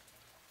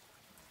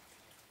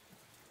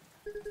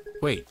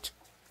 Wait,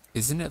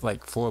 isn't it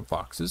like 4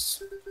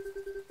 boxes?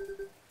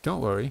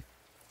 Don't worry,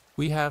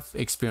 we have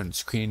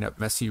experience cleaning up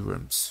messy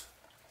rooms.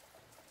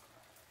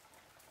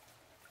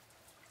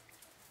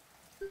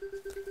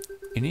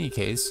 In any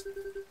case,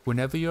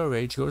 whenever you are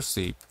ready to go to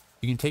sleep,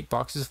 you can take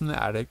boxes from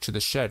the attic to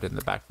the shed in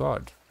the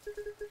backyard.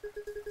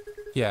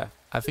 Yeah,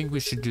 I think we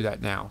should do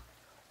that now.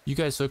 You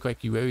guys look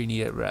like you really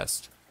need a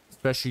rest,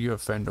 especially your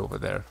friend over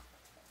there.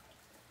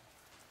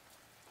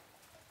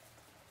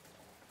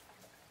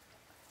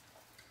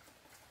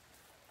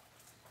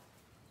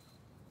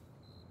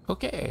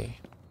 Okay.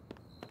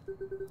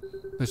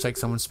 Looks like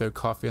someone spilled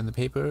coffee on the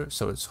paper,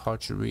 so it's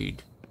hard to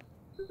read.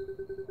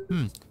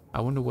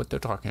 I wonder what they're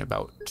talking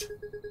about.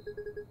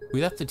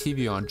 We left the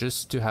TV on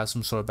just to have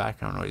some sort of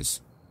background noise,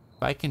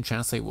 but I can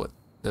translate what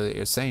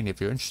they're saying if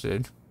you're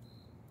interested.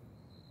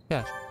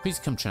 Yeah, please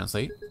come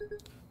translate.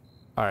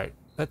 Alright,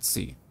 let's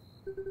see.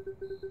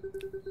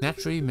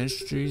 Naturally,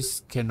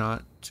 ministries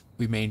cannot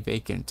remain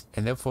vacant,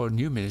 and therefore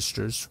new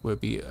ministers will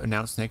be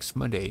announced next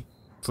Monday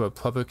for a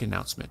public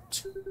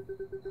announcement.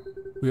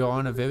 We are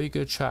on a very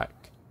good track.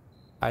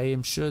 I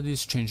am sure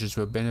these changes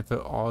will benefit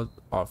all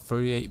our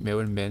 38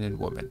 million men and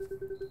women.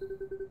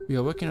 We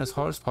are working as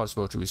hard as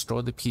possible to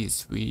restore the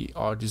peace we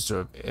all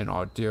deserve in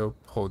our dear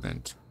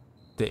Poland,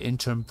 the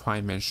interim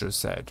Prime Minister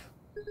said.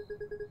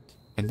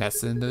 And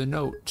that's the end of the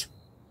note.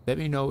 Let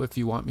me know if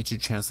you want me to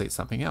translate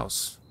something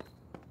else.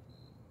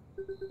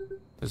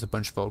 There's a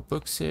bunch of old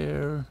books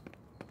here.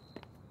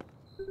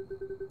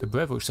 The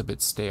bread looks a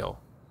bit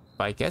stale,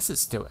 but I guess it's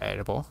still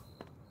edible.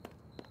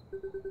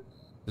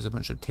 There's a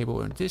bunch of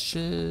tableware and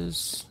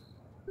dishes.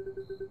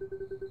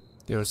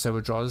 There are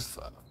several jars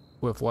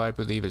with what I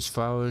believe is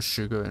flour,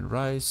 sugar, and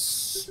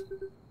rice.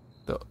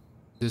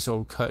 This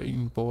old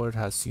cutting board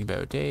has seen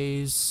better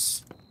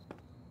days.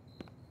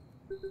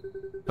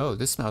 Oh,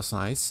 this smells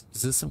nice.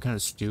 Is this some kind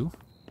of stew?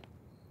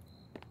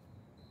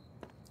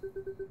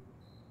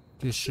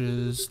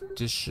 Dishes.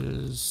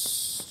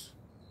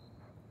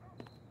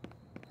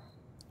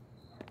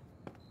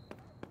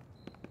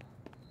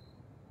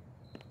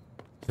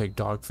 Like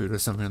dog food or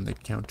something on the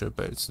counter,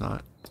 but it's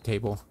not the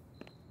table.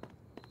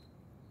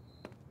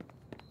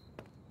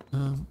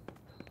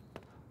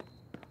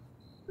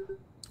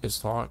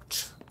 It's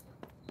locked.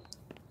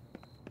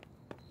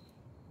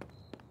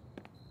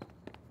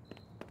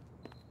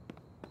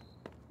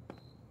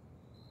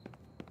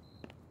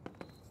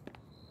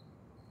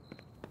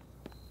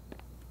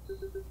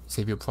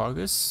 Save your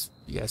progress?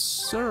 Yes,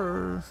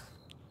 sir.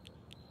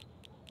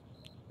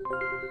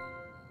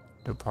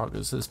 Your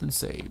progress has been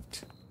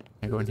saved.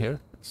 Can I go in here?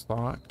 It's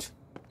locked.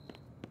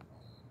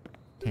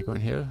 Can I go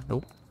in here?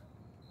 Nope.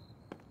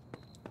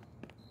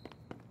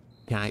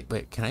 Can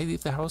I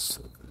leave the house?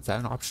 Is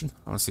that an option?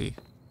 I want to see.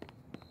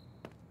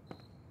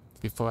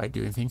 Before I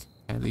do anything,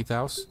 can I leave the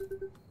house?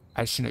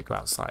 I shouldn't go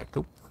outside.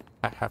 Nope.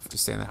 I have to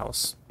stay in the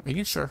house.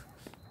 Making sure.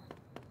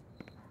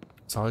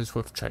 It's always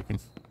worth checking.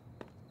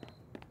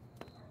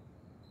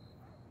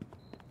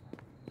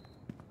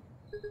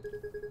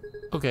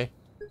 Okay.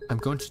 I'm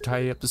going to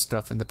tidy up the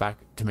stuff in the back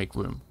to make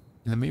room.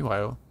 In the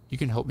meanwhile, you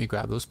can help me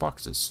grab those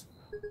boxes.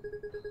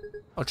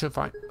 I'll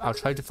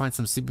try to find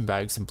some sleeping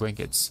bags and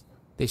blankets.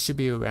 They should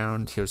be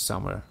around here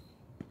somewhere.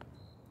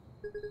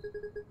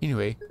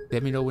 Anyway,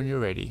 let me know when you're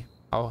ready.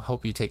 I'll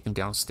help you take them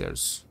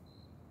downstairs.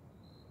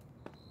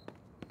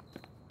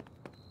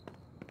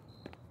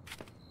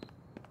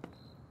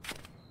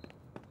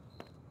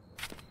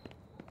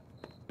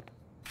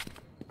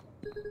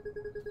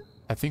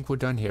 I think we're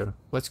done here.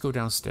 Let's go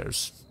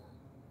downstairs.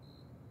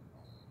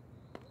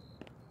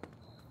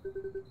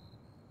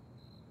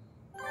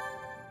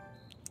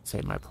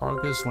 Save my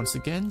progress once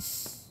again.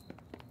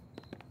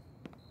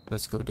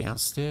 Let's go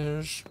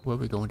downstairs. Where are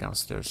we going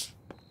downstairs?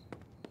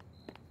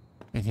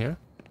 In here?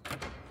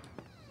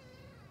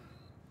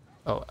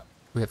 Oh,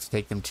 we have to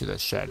take them to the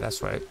shed.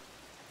 That's right.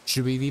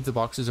 Should we leave the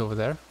boxes over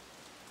there?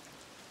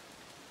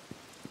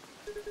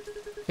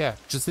 Yeah,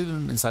 just leave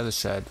them inside the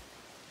shed.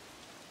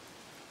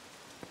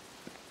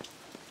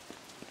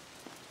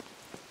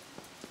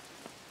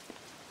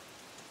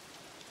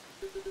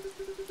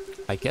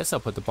 I guess I'll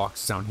put the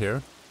boxes down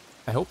here.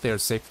 I hope they are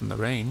safe from the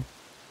rain.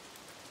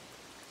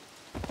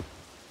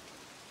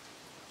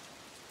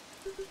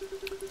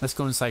 Let's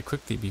go inside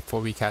quickly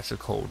before we catch a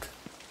cold.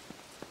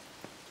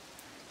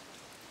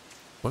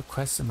 What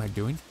quest am I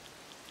doing?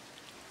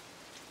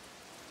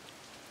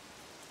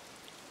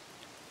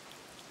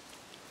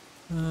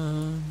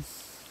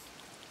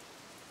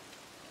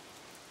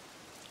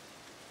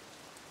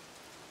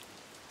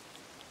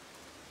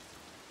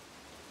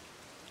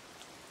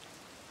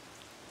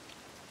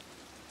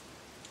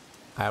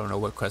 I don't know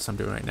what quest I'm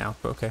doing right now,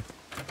 but okay.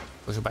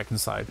 Let's go back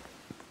inside.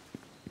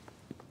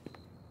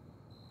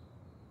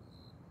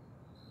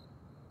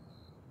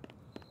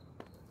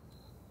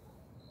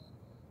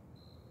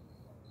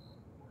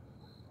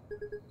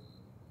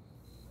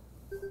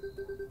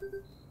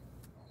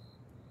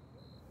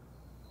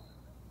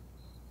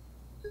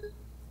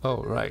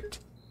 Oh, right.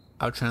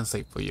 I'll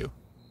translate for you.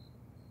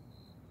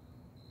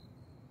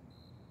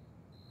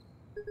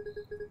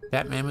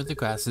 That man with the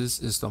glasses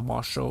is the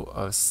Marshal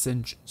of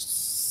Sejum,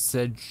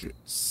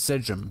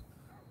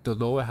 the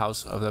lower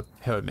house of the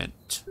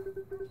Parliament.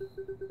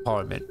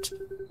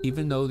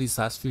 Even though these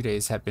last few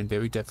days have been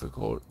very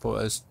difficult for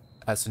us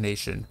as a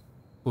nation,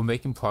 we're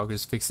making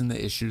progress fixing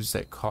the issues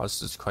that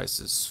caused this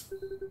crisis.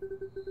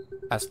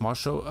 As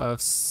Marshal of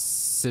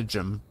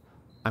Sejum,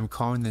 I'm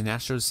calling the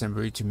National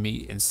Assembly to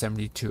meet in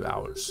 72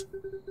 hours,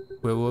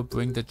 where we'll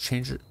bring the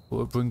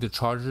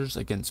charges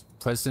against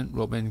President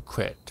Roman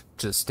Cret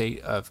to the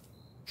state of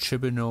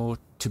tribunal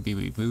to be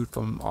removed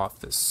from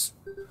office.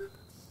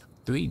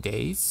 3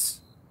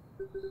 days?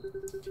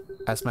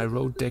 As my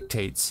role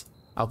dictates,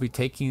 I'll be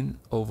taking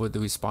over the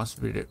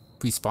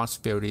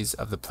responsibilities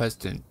of the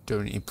president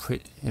during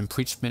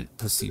impeachment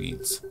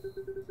proceedings.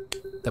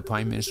 The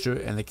Prime Minister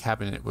and the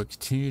Cabinet will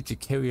continue to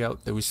carry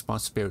out their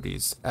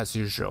responsibilities as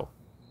usual,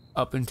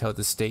 up until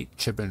the state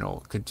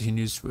tribunal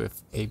continues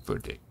with a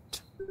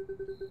verdict.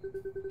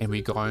 And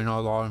regarding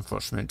our law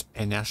enforcement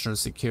and national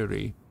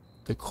security,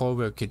 the Corps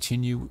will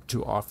continue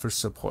to offer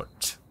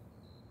support.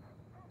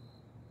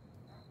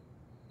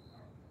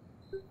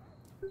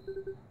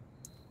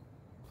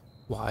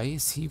 Why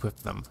is he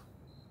with them?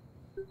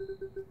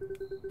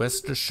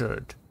 Rest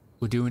assured,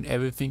 we're doing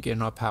everything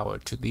in our power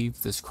to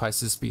leave this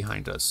crisis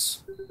behind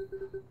us.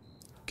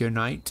 Good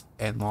night,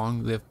 and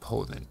long live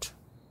Poland.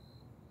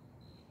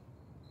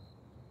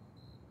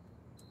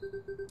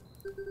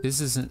 This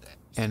isn't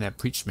an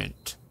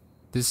impeachment.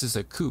 This is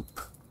a coup.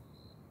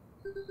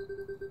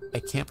 I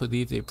can't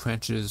believe they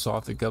plan to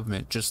dissolve the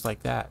government just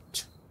like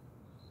that.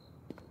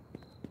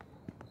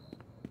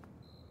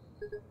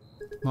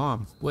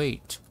 Mom,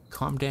 wait.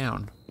 Calm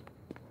down.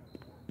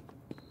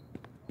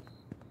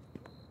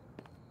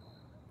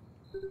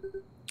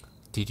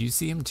 Did you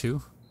see him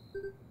too?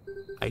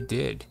 I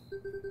did.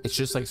 It's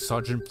just like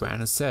Sergeant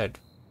Branna said.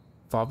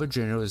 Father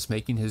General is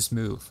making his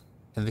move,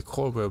 and the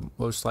Corps will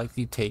most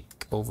likely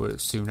take over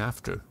soon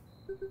after.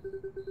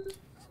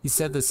 He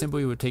said the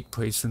assembly would take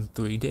place in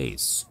 3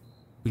 days.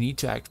 We need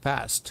to act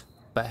fast,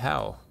 but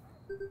how?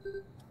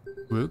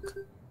 Rourke,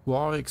 we're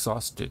all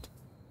exhausted.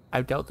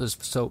 I doubt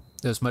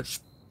there's much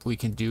we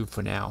can do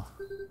for now.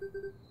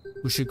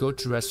 We should go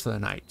to rest for the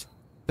night.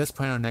 Let's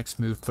plan our next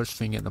move first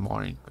thing in the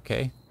morning,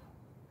 okay?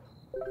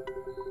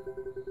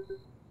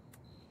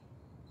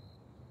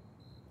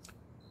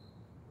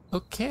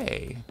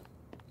 Okay.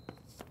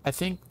 I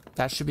think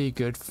that should be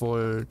good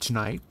for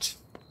tonight.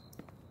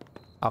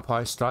 I'll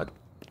probably start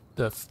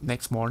the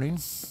next morning.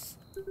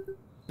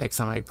 Next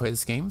time I play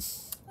this game.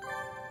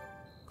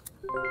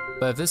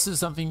 But if this is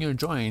something you're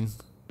enjoying,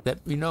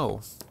 let me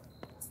know.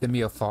 Send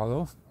me a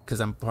follow, because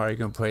I'm probably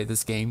going to play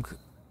this game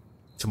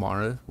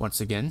tomorrow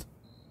once again.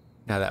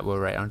 Now that we're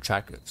right on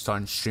track,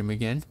 starting to stream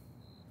again.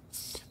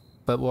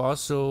 But we'll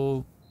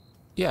also,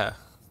 yeah,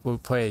 we'll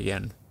play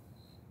again.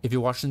 If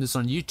you're watching this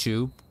on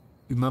YouTube,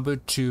 remember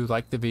to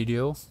like the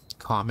video,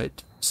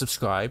 comment,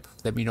 subscribe,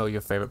 let me know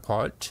your favorite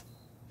part,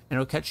 and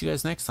I'll catch you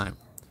guys next time.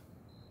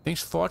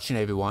 Thanks for watching,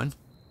 everyone.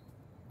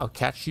 I'll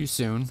catch you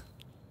soon.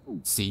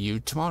 See you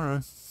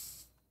tomorrow.